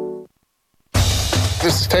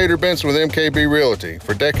 This is Tater Benson with MKB Realty.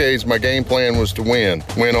 For decades, my game plan was to win.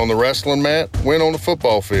 Win on the wrestling mat, win on the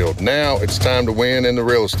football field. Now it's time to win in the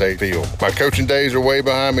real estate field. My coaching days are way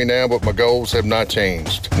behind me now, but my goals have not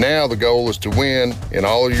changed. Now the goal is to win in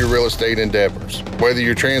all of your real estate endeavors. Whether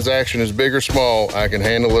your transaction is big or small, I can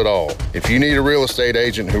handle it all. If you need a real estate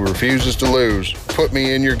agent who refuses to lose, put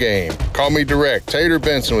me in your game. Call me direct, Tater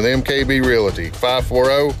Benson with MKB Realty,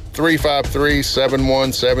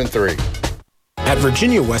 540-353-7173. At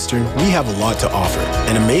Virginia Western, we have a lot to offer.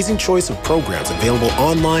 An amazing choice of programs available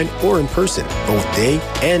online or in person, both day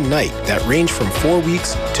and night, that range from 4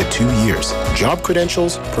 weeks to 2 years. Job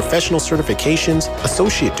credentials, professional certifications,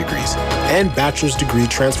 associate degrees, and bachelor's degree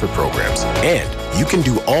transfer programs. And you can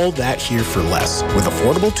do all that here for less, with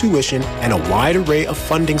affordable tuition and a wide array of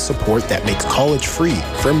funding support that makes college free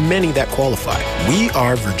for many that qualify. We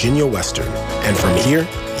are Virginia Western, and from here,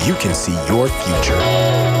 you can see your future.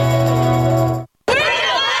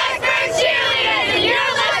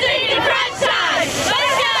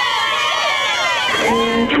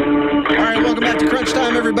 Crunch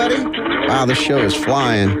time, everybody. Wow, this show is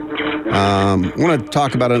flying. I want to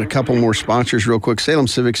talk about a couple more sponsors real quick. Salem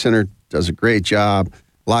Civic Center does a great job.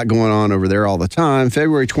 A lot going on over there all the time.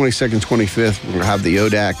 February 22nd, 25th, we're going to have the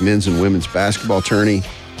ODAC men's and women's basketball tourney.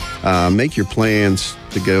 Make your plans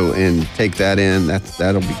to go and take that in.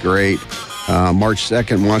 That'll be great. March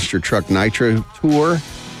 2nd, Monster Truck Nitro Tour.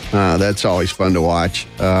 That's always fun to watch.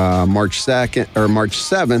 March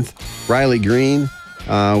 7th, Riley Green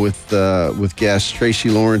with guests Tracy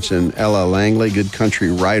Lawrence and Ella Langley, good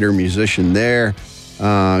country writer, musician there.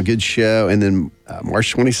 Good show. And then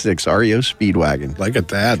March 26th, REO Speedwagon. Look at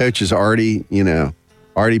that. Coach is already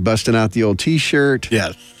busting out the old T-shirt.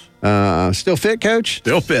 Yes. Still fit, Coach?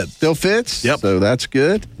 Still fit. Still fits? Yep. So that's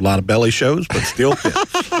good. A lot of belly shows, but still fits.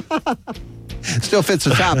 Still fits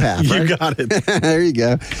the top half, right? You got it. There you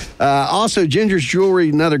go. Also, Ginger's Jewelry,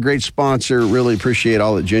 another great sponsor. Really appreciate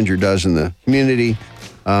all that Ginger does in the community.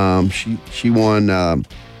 She won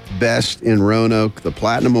Best in Roanoke, the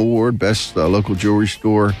Platinum Award, Best Local Jewelry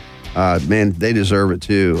Store. Man, they deserve it,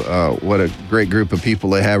 too. What a great group of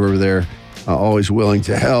people they have over there. Always willing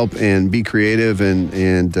to help and be creative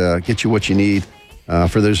and get you what you need.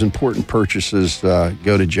 For those important purchases,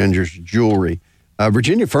 go to Ginger's Jewelry.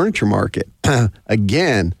 Virginia Furniture Market,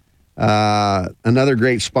 again, another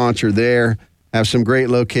great sponsor there. Have some great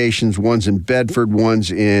locations. One's in Bedford,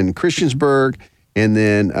 one's in Christiansburg, and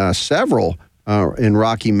then several in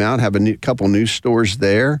Rocky Mount. Have a couple new stores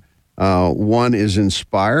there. One is in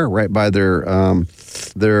Spire, right by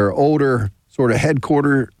their older sort of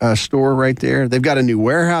headquarter store right there. They've got a new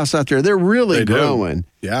warehouse out there. They're really growing.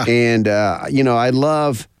 Yeah. And, I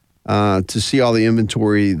love to see all the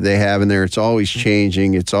inventory they have in there. It's always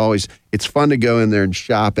changing. It's fun to go in there and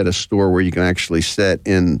shop at a store where you can actually sit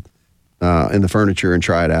in the furniture and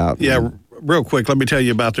try it out. Yeah, real quick, let me tell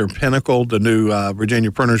you about their Pinnacle, the new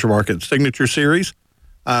Virginia Furniture Market Signature Series.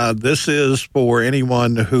 This is for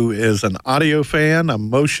anyone who is an audio fan, a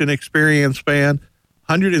motion experience fan.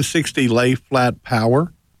 160 lay flat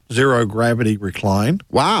power, zero gravity recline.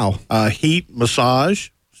 Wow. Heat massage,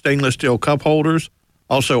 stainless steel cup holders,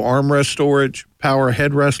 also armrest storage, power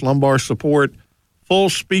headrest, lumbar support, full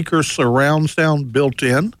speaker surround sound built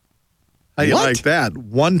in. How you like that?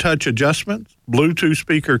 One-touch adjustments, Bluetooth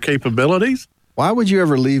speaker capabilities. Why would you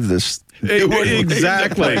ever leave this?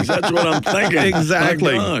 Exactly. That's what I'm thinking.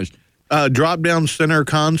 Exactly. Oh, gosh. Drop-down center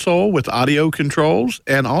console with audio controls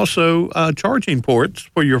and also charging ports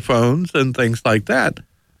for your phones and things like that.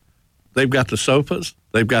 They've got the sofas.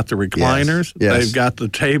 They've got the recliners. Yes. They've got the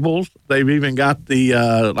tables. They've even got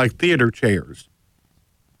the theater chairs.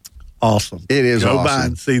 Awesome. It is Go awesome. by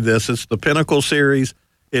and see this. It's the Pinnacle Series.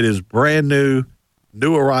 It is brand new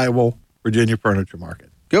arrival, Virginia Furniture Market.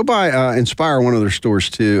 Go by Inspire, one of their stores,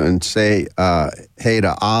 too, and say hey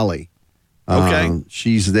to Ollie. Okay.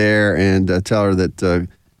 She's there, and tell her that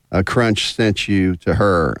Crunch sent you to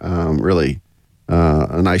her. Really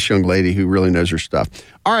a nice young lady who really knows her stuff.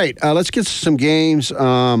 All right, let's get to some games.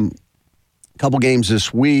 A couple games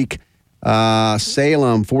this week. Salem,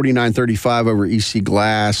 49-35 over EC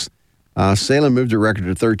Glass. Salem moved their record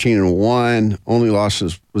to 13-1. Only loss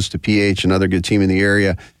was to PH, another good team in the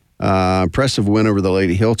area. Impressive win over the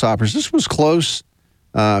Lady Hilltoppers. This was close.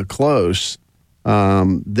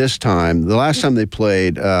 This time. The last time they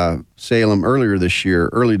played Salem earlier this year,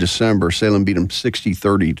 early December, Salem beat them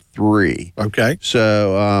 60-33. Okay.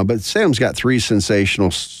 So, but Salem's got three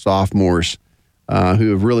sensational sophomores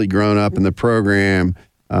who have really grown up in the program.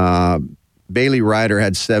 Bailey Ryder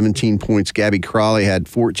had 17 points. Gabby Crawley had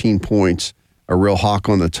 14 points, a real hawk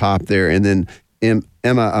on the top there. And then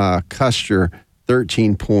Emma Custer,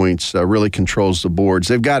 13 points, really controls the boards.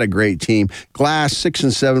 They've got a great team. Glass, 6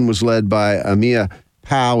 and 7, was led by Amia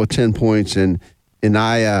Powell with 10 points, and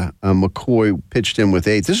Inaya McCoy pitched in with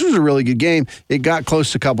 8. This was a really good game. It got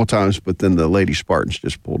close a couple times, but then the Lady Spartans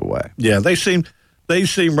just pulled away. Yeah, they seem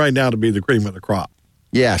right now to be the cream of the crop.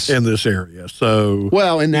 Yes, in this area. So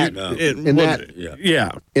in that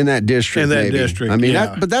district. District. I mean,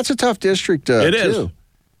 but that's a tough district. It is. Too.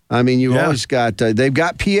 I mean, you've always got. They've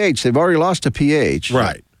got PH. They've already lost to PH.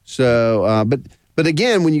 Right. So, but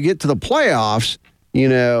again, when you get to the playoffs,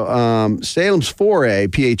 Salem's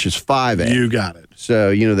 4A, PH is 5A. You got it.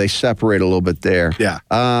 So they separate a little bit there. Yeah.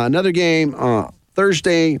 Another game.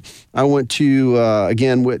 Thursday, I went to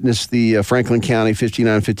again witness the Franklin County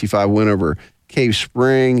 59-55 win over Cave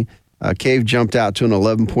Spring. Cave jumped out to an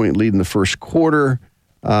 11-point lead in the first quarter,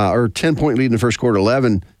 or 10-point lead in the first quarter.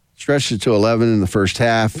 11 stretched it to 11 in the first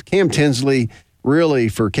half. Cam Tinsley, really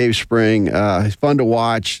for Cave Spring, fun to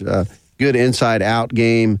watch. Good inside-out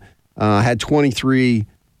game. Had 23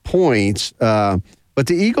 points. But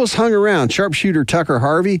the Eagles hung around. Sharpshooter Tucker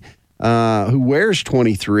Harvey, who wears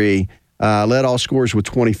 23, led all scorers with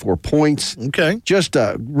 24 points. Okay. Just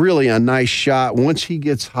really a nice shot. Once he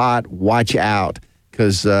gets hot, watch out,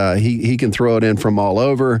 because he can throw it in from all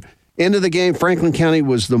over. End of the game, Franklin County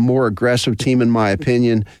was the more aggressive team, in my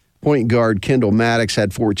opinion. Point guard Kendall Maddox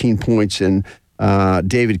had 14 points, and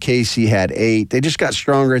David Casey had 8. They just got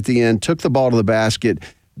stronger at the end, took the ball to the basket,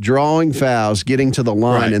 drawing fouls, getting to the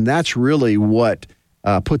line, and that's really what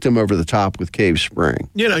put them over the top with Cave Spring.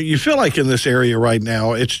 You know, you feel like in this area right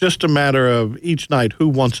now, it's just a matter of each night who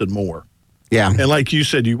wants it more. Yeah. And like you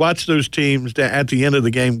said, you watch those teams that at the end of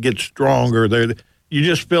the game get stronger. You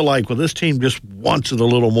just feel like, well, this team just wants it a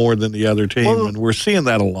little more than the other team, and we're seeing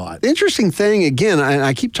that a lot. The interesting thing, again, and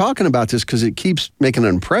I keep talking about this because it keeps making an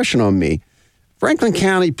impression on me, Franklin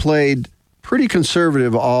County played pretty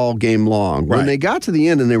conservative all game long. When they got to the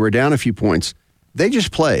end and they were down a few points, they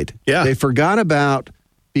just played. Yeah. They forgot about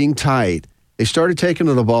being tight. They started taking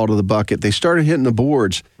the ball to the bucket. They started hitting the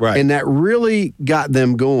boards. Right. And that really got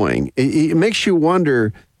them going. It makes you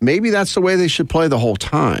wonder, maybe that's the way they should play the whole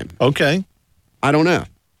time. Okay. I don't know.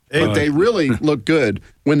 But they really look good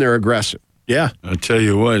when they're aggressive. Yeah. I tell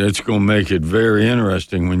you what, it's going to make it very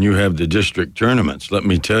interesting when you have the district tournaments, let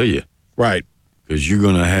me tell you. Right. Because you're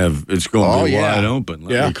going to have, it's going to be wide open.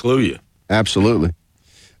 Let me clue you. Absolutely.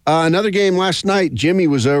 Another game last night, Jimmy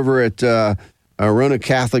was over at Roanoke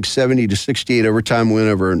Catholic, 70-68 overtime win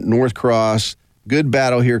over North Cross. Good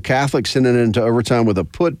battle here. Catholic sending it into overtime with a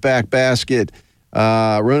putback basket.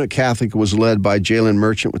 Roanoke Catholic was led by Jalen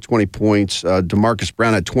Merchant with 20 points. DeMarcus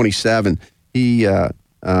Brown had 27. He had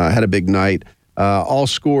a big night. All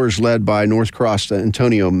scores led by North Cross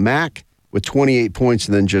Antonio Mack with 28 points,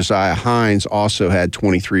 and then Josiah Hines also had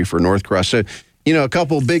 23 for North Cross. So, you know, a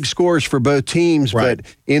couple big scores for both teams, but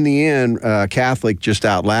in the end, Catholic just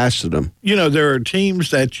outlasted them. You know, there are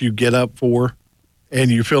teams that you get up for, and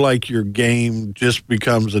you feel like your game just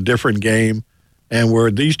becomes a different game. And where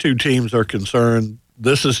these two teams are concerned,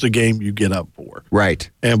 this is the game you get up for. Right.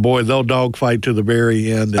 And, boy, they'll dogfight to the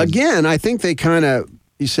very end. Again, I think they kind of,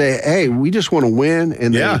 you say, hey, we just want to win,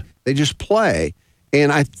 and they just play.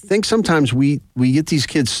 And I think sometimes we get these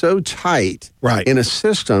kids so tight in a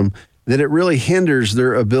system that it really hinders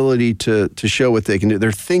their ability to show what they can do.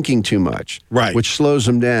 They're thinking too much, which slows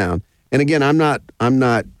them down. And again, I'm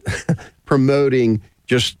not promoting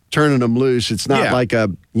just turning them loose. It's not like a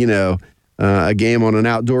game on an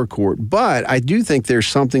outdoor court. But I do think there's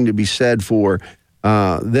something to be said for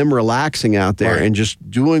them relaxing out there and just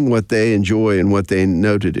doing what they enjoy and what they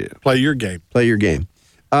know to do. Play your game. Play your game.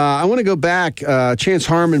 I want to go back. Chance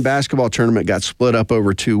Harmon basketball tournament got split up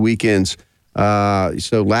over 2 weekends.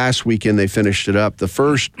 So last weekend they finished it up. The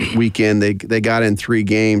first weekend they got in 3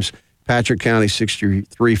 games. Patrick County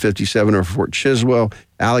 63-57 over Fort Chiswell.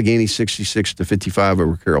 Allegheny 66-55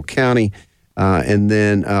 over Carroll County. And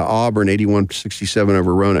then Auburn 81-67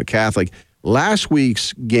 over Roanoke Catholic. Last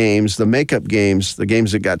week's games, the makeup games, the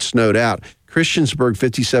games that got snowed out, Christiansburg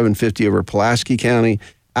 57-50 over Pulaski County.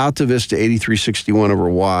 Alta Vista 83-61 over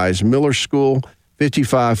Wise. Miller School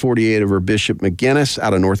 55-48 over Bishop McGuinness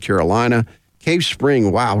out of North Carolina. Cave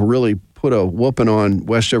Spring, really put a whooping on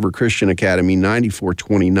Westover Christian Academy,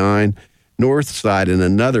 94-29. Northside, and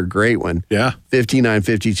another great one.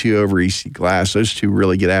 59-52 over EC Glass. Those two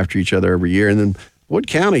really get after each other every year. And then Wood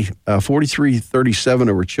County, 43-37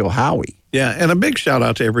 over Chilhowie. Yeah, and a big shout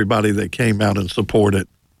out to everybody that came out and supported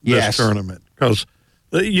this tournament. Because,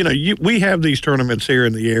 we have these tournaments here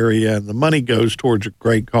in the area, and the money goes towards a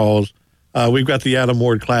great cause. We've got the Adam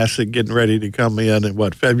Ward Classic getting ready to come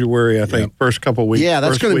in February, I think, first couple weeks. Yeah,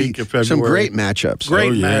 that's going to be some great matchups.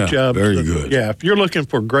 Great matchups. Very good. Yeah, if you're looking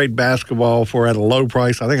for great basketball at a low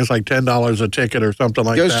price, I think it's like $10 a ticket or something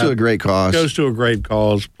like that. Goes to a great cause. Goes to a great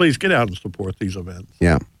cause. Please get out and support these events.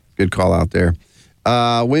 Yeah, good call out there.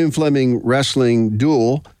 William Fleming Wrestling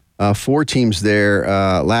Duel, 4 teams there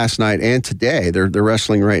last night and today. They're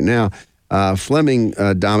wrestling right now. Fleming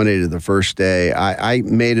dominated the first day. I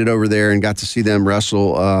made it over there and got to see them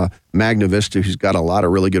wrestle Magna Vista, who's got a lot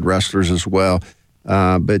of really good wrestlers as well.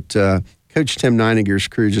 But Coach Tim Neininger's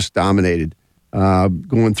crew just dominated,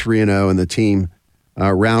 going 3-0 in the team.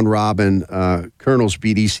 Round robin, Colonels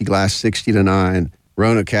beat EC Glass 60-9,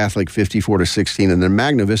 Roanoke Catholic 54-16, and then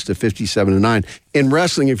Magna Vista 57-9. In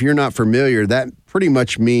wrestling, if you're not familiar, that pretty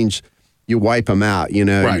much means you wipe them out.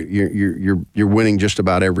 You're winning just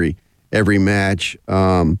about every match.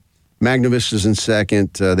 Magna Vista's in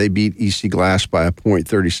second. They beat EC Glass by a point,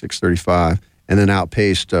 36-35, and then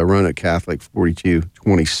outpaced Roanoke Catholic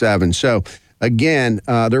 42-27. So, again,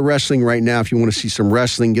 they're wrestling right now. If you want to see some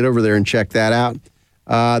wrestling, get over there and check that out.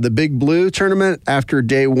 The Big Blue tournament, after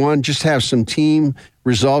day 1, just have some team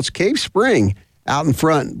results. Cave Spring out in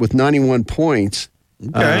front with 91 points.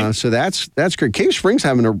 Okay. So that's great. Cave Spring's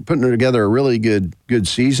putting together a really good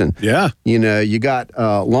season. Yeah. You got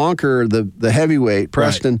Lonker, the heavyweight,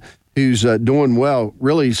 Preston, who's doing well,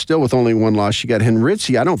 really still with only 1 loss. You got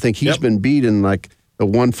Henritzi. I don't think he's been beat in like the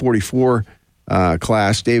 144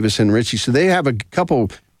 class, Davis and Ritchie. So they have a couple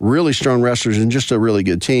really strong wrestlers and just a really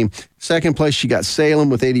good team. Second place, you got Salem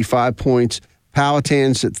with 85 points.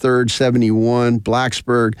 Powhatan's at third, 71.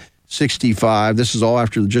 Blacksburg, 65. This is all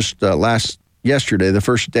after just yesterday, the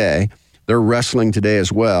first day. They're wrestling today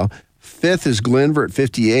as well. Fifth is Glenver at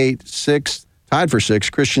 58. Sixth, tied for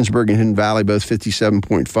sixth, Christiansburg and Hidden Valley, both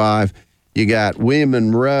 57.5. You got William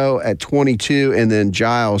Monroe at 22, and then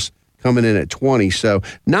Giles coming in at 20. So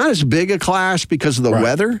not as big a class because of the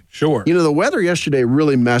weather. Sure. You know, the weather yesterday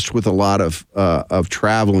really messed with a lot of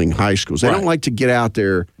traveling high schools. They don't like to get out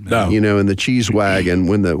there, you know, in the cheese wagon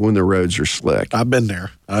when the roads are slick. I've been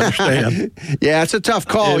there. I understand. Yeah, it's a tough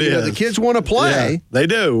call. It you know, is. the kids want to play. Yeah, they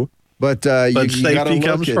do. But safety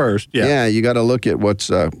comes first. Yeah, you got to look at what's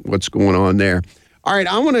going on there. All right,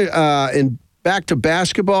 I want to and back to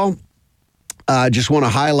basketball. Just want to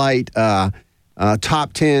highlight top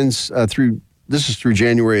 10s through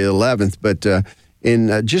January 11th.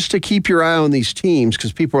 But just to keep your eye on these teams,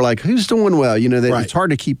 because people are like, who's doing well? You know, it's hard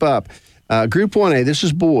to keep up. Group 1A, this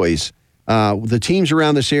is boys. The teams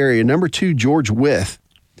around this area: number 2, George Wythe.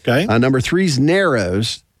 Okay. Number 3 is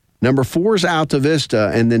Narrows. Number 4 is Alta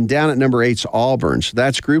Vista, and then down at number 8 is Auburn. So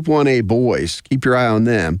that's Group 1A boys. Keep your eye on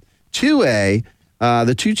them. 2A,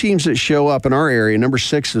 the two teams that show up in our area, number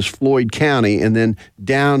 6 is Floyd County, and then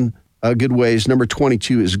down a good ways, number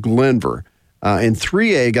 22 is Glenver. In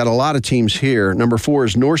 3A, got a lot of teams here. Number 4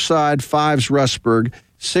 is Northside, 5 is Rustburg,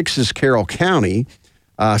 6 is Carroll County,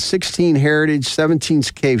 16 Heritage, 17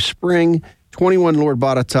 is Cave Spring, 21 Lord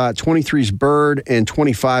Botetourt, 23 is Bird, and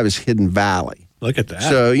 25 is Hidden Valley. Look at that.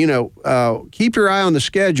 So, you know, keep your eye on the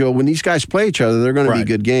schedule. When these guys play each other, they're going to be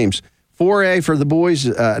good games. 4A for the boys,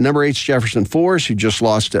 number 8 is Jefferson Forest, who just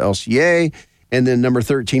lost to LCA. And then number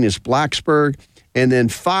 13 is Blacksburg. And then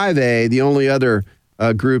 5A, the only other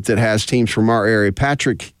group that has teams from our area,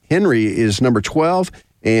 Patrick Henry is number 12,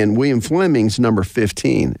 and William Fleming's number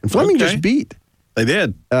 15. And Fleming just beat. They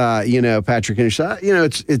did. You know, Patrick Henry. So, you know,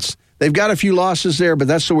 it's they've got a few losses there, but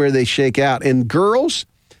that's where they shake out. And girls,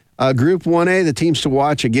 Group 1A, the teams to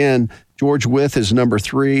watch, again, George Wythe is number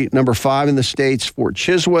 3. Number 5 in the States, Fort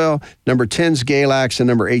Chiswell. Number 10 is Galax, and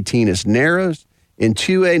number 18 is Narrows. In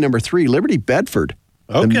 2A, number 3, Liberty Bedford.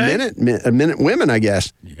 Okay. The minute women, I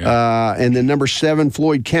guess. Yeah. And then number 7,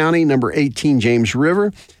 Floyd County. Number 18, James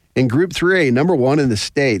River. And Group 3A, number 1 in the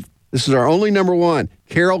state. This is our only number 1,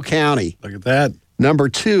 Carroll County. Look at that. Number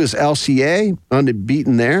 2 is LCA,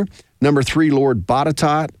 unbeaten there. Number 3, Lord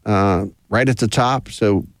Botetourt, right at the top.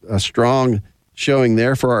 So a strong showing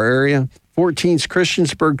there for our area. 14 is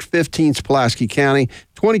Christiansburg, 15 is Pulaski County,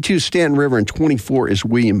 22 is Stanton River, and 24 is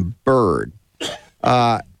William Byrd.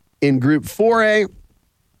 In Group 4A,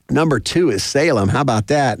 number 2 is Salem. How about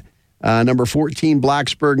that? Number 14,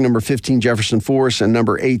 Blacksburg, number 15, Jefferson Forest, and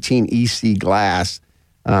number 18, EC Glass.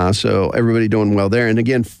 So everybody doing well there. And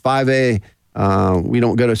again, 5A, we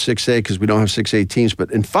don't go to 6A because we don't have 6A teams,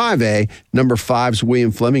 but in 5A, number 5 is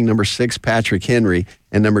William Fleming, number 6, Patrick Henry,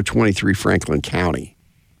 and number 23, Franklin County.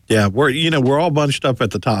 Yeah, we're all bunched up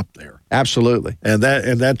at the top there. Absolutely. And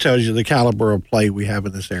that tells you the caliber of play we have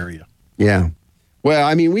in this area. Yeah. Well,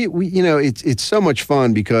 I mean, we you know, it's so much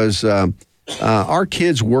fun because our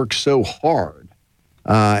kids work so hard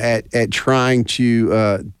at trying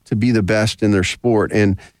to be the best in their sport.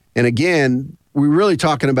 And again, we're really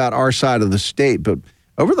talking about our side of the state, but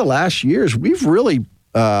over the last years, we've really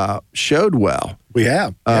showed well. We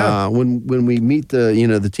have. When we meet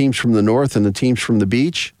the teams from the north and the teams from the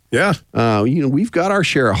beach. Yeah. We've got our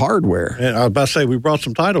share of hardware. And I was about to say, we brought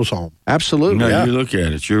some titles home. Absolutely. No, you look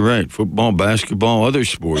at it. You're right. Football, basketball, other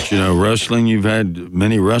sports. You know, wrestling, you've had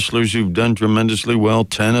many wrestlers who've done tremendously well.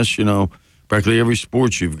 Tennis, you know, practically every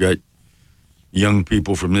sport you've got young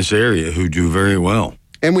people from this area who do very well.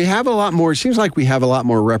 And we have a lot more, it seems like we have a lot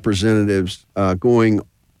more representatives going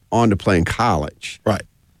on to play in college. Right.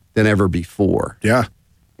 Than ever before. Yeah.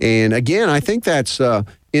 And again, I think that's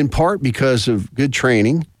in part because of good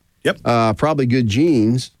training. Yep. Probably good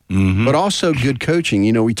genes, but also good coaching.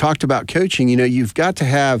 You know, we talked about coaching. You know, you've got to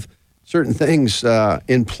have certain things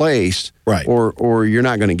in place, right, or you're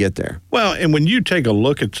not going to get there. Well, and when you take a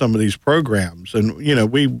look at some of these programs, and, you know,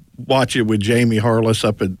 we watch it with Jamie Harless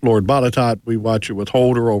up at Lord Botetourt, we watch it with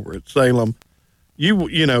Holder over at Salem.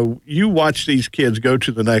 You watch these kids go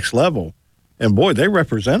to the next level, and, boy, they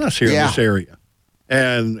represent us here in this area.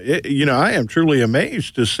 And, I am truly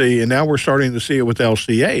amazed to see, and now we're starting to see it with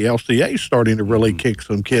LCA. LCA is starting to really kick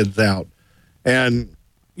some kids out. And,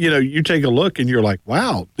 you take a look and you're like,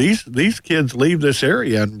 wow, these kids leave this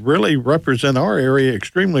area and really represent our area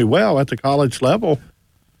extremely well at the college level.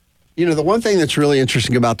 You know, the one thing that's really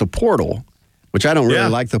interesting about the portal, which I don't really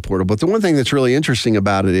like the portal. But the one thing that's really interesting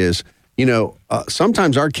about it is,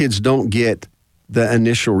 sometimes our kids don't get the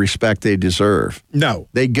initial respect they deserve. No.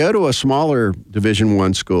 They go to a smaller Division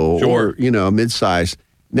I school or, a mid-size.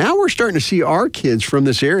 Now we're starting to see our kids from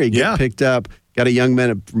this area get picked up. Got a young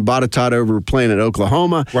man from Botetourt over playing at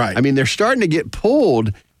Oklahoma. Right. I mean, they're starting to get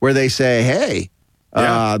pulled where they say, hey,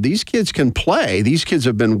 these kids can play. These kids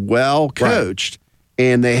have been well coached,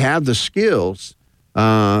 and they have the skills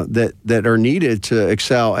that are needed to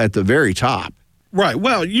excel at the very top. Right.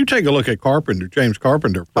 Well, you take a look at Carpenter, James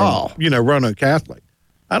Carpenter, from, Roanoke Catholic.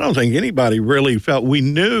 I don't think anybody really felt we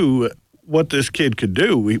knew what this kid could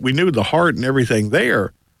do. We knew the heart and everything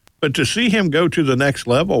there. But to see him go to the next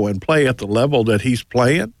level and play at the level that he's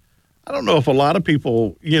playing, I don't know if a lot of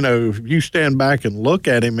people, if you stand back and look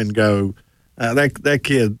at him and go, that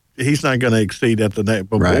kid, he's not going to exceed at the next.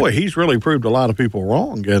 But boy, he's really proved a lot of people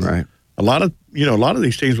wrong. And a lot of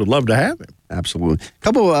these teams would love to have him. Absolutely. A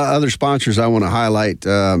couple of other sponsors I want to highlight.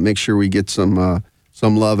 Make sure we get some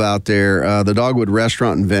love out there. The Dogwood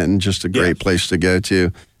Restaurant in Benton, just a great place to go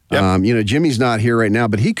to. Yep. Jimmy's not here right now,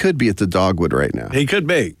 but he could be at the Dogwood right now. He could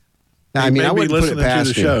be. I mean, I wouldn't put it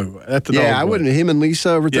past him. Show at the Dogwood. I wouldn't. Him and Lisa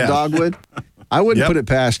over at the Dogwood. I wouldn't put it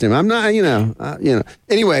past him. I'm not,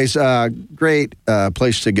 Anyways, great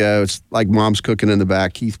place to go. It's like Mom's Cooking in the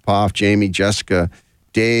back. Keith Poff, Jamie, Jessica,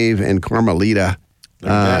 Dave, and Carmelita,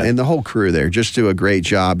 and the whole crew there just do a great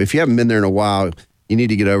job. If you haven't been there in a while, you need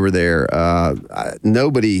to get over there.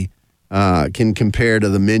 Nobody can compare to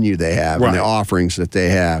the menu they have and the offerings that they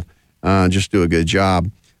have. Just do a good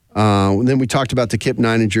job. And then we talked about the Kip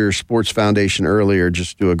Neininger Sports Foundation earlier.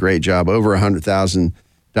 Just do a great job. Over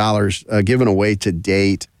 $100,000 given away to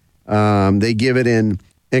date. They give it in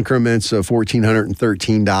increments of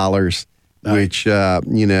 $1,413, which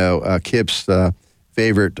Kip's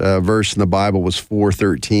favorite verse in the Bible was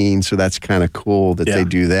 4:13. So that's kind of cool that they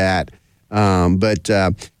do that. But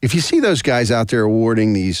if you see those guys out there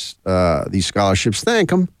awarding these scholarships, thank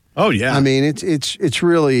them. Oh yeah. I mean, it's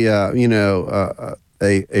really a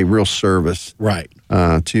real service,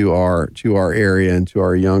 to our area and to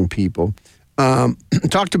our young people.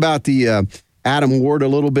 Talked about the Adam Ward a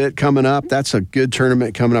little bit coming up. That's a good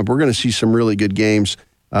tournament coming up. We're going to see some really good games.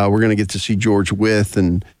 We're going to get to see George Wythe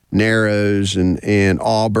and Narrows and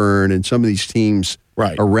Auburn and some of these teams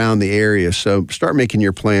around the area. So start making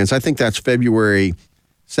your plans. I think that's February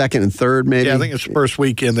 2nd and 3rd, maybe. Yeah, I think it's the first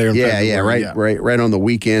weekend there. Right on the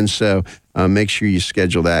weekend. So make sure you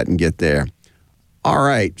schedule that and get there. All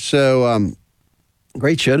right. So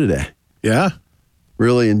great show today. Yeah.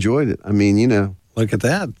 Really enjoyed it. I mean, look at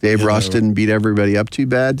that. Dave Ross didn't beat everybody up too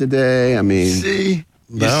bad today. I mean, see,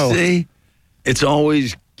 it's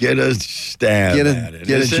always get a stab at it.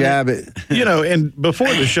 Get a jab at and before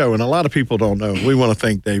the show, and a lot of people don't know, we want to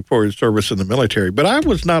thank Dave for his service in the military, but I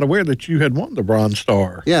was not aware that you had won the Bronze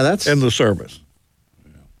Star in the service.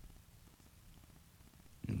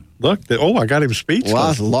 Look, I got him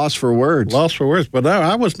speechless. Lost for words. But no,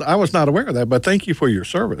 I was not aware of that. But thank you for your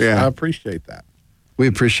service. Yeah. I appreciate that. We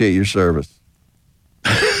appreciate your service.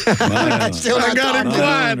 I got him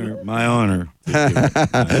quiet. My honor.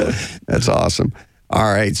 That's awesome.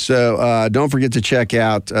 All right. So don't forget to check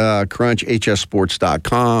out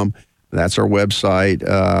crunchhsports.com. That's our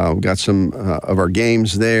website. We've got some of our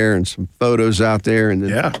games there and some photos out there. And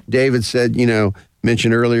then David said,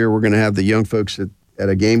 mentioned earlier, we're going to have the young folks at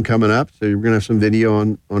a game coming up. So we're going to have some video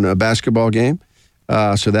on a basketball game.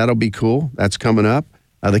 So that'll be cool. That's coming up.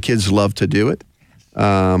 The kids love to do it.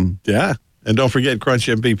 Yeah. And don't forget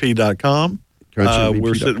crunchmvp.com.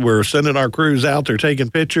 We're sending our crews out. They're taking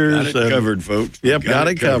pictures. Got it covered, folks. Yep, got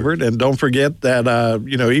it covered. And don't forget that,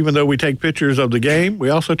 even though we take pictures of the game, we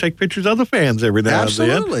also take pictures of the fans every now and then.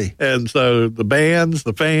 Absolutely. And so the bands,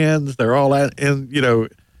 the fans, they're all in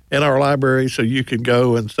our library, so you can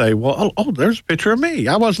go and say, well, there's a picture of me.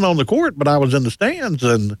 I wasn't on the court, but I was in the stands.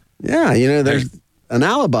 And there's an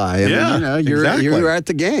alibi. You're at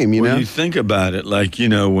the game. When you think about it, like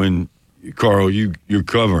when Carl, you're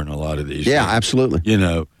covering a lot of these. Yeah, things. Absolutely.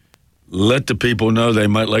 Let the people know they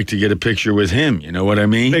might like to get a picture with him. You know what I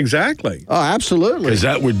mean? Exactly. Oh, absolutely. Because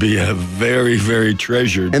that would be a very, very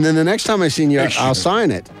treasured. And then the next time I see you, I'll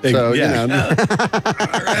sign it. So, All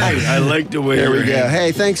right. I like the way there we go.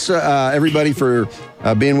 Hey, thanks, everybody, for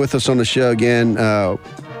being with us on the show again.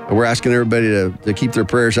 We're asking everybody to keep their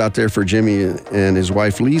prayers out there for Jimmy and his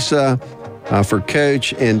wife, Lisa. For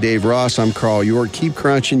Coach and Dave Ross, I'm Carl York. Keep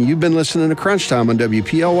crunching. You've been listening to Crunch Time on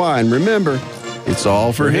WPLY. And remember, it's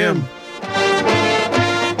all for him.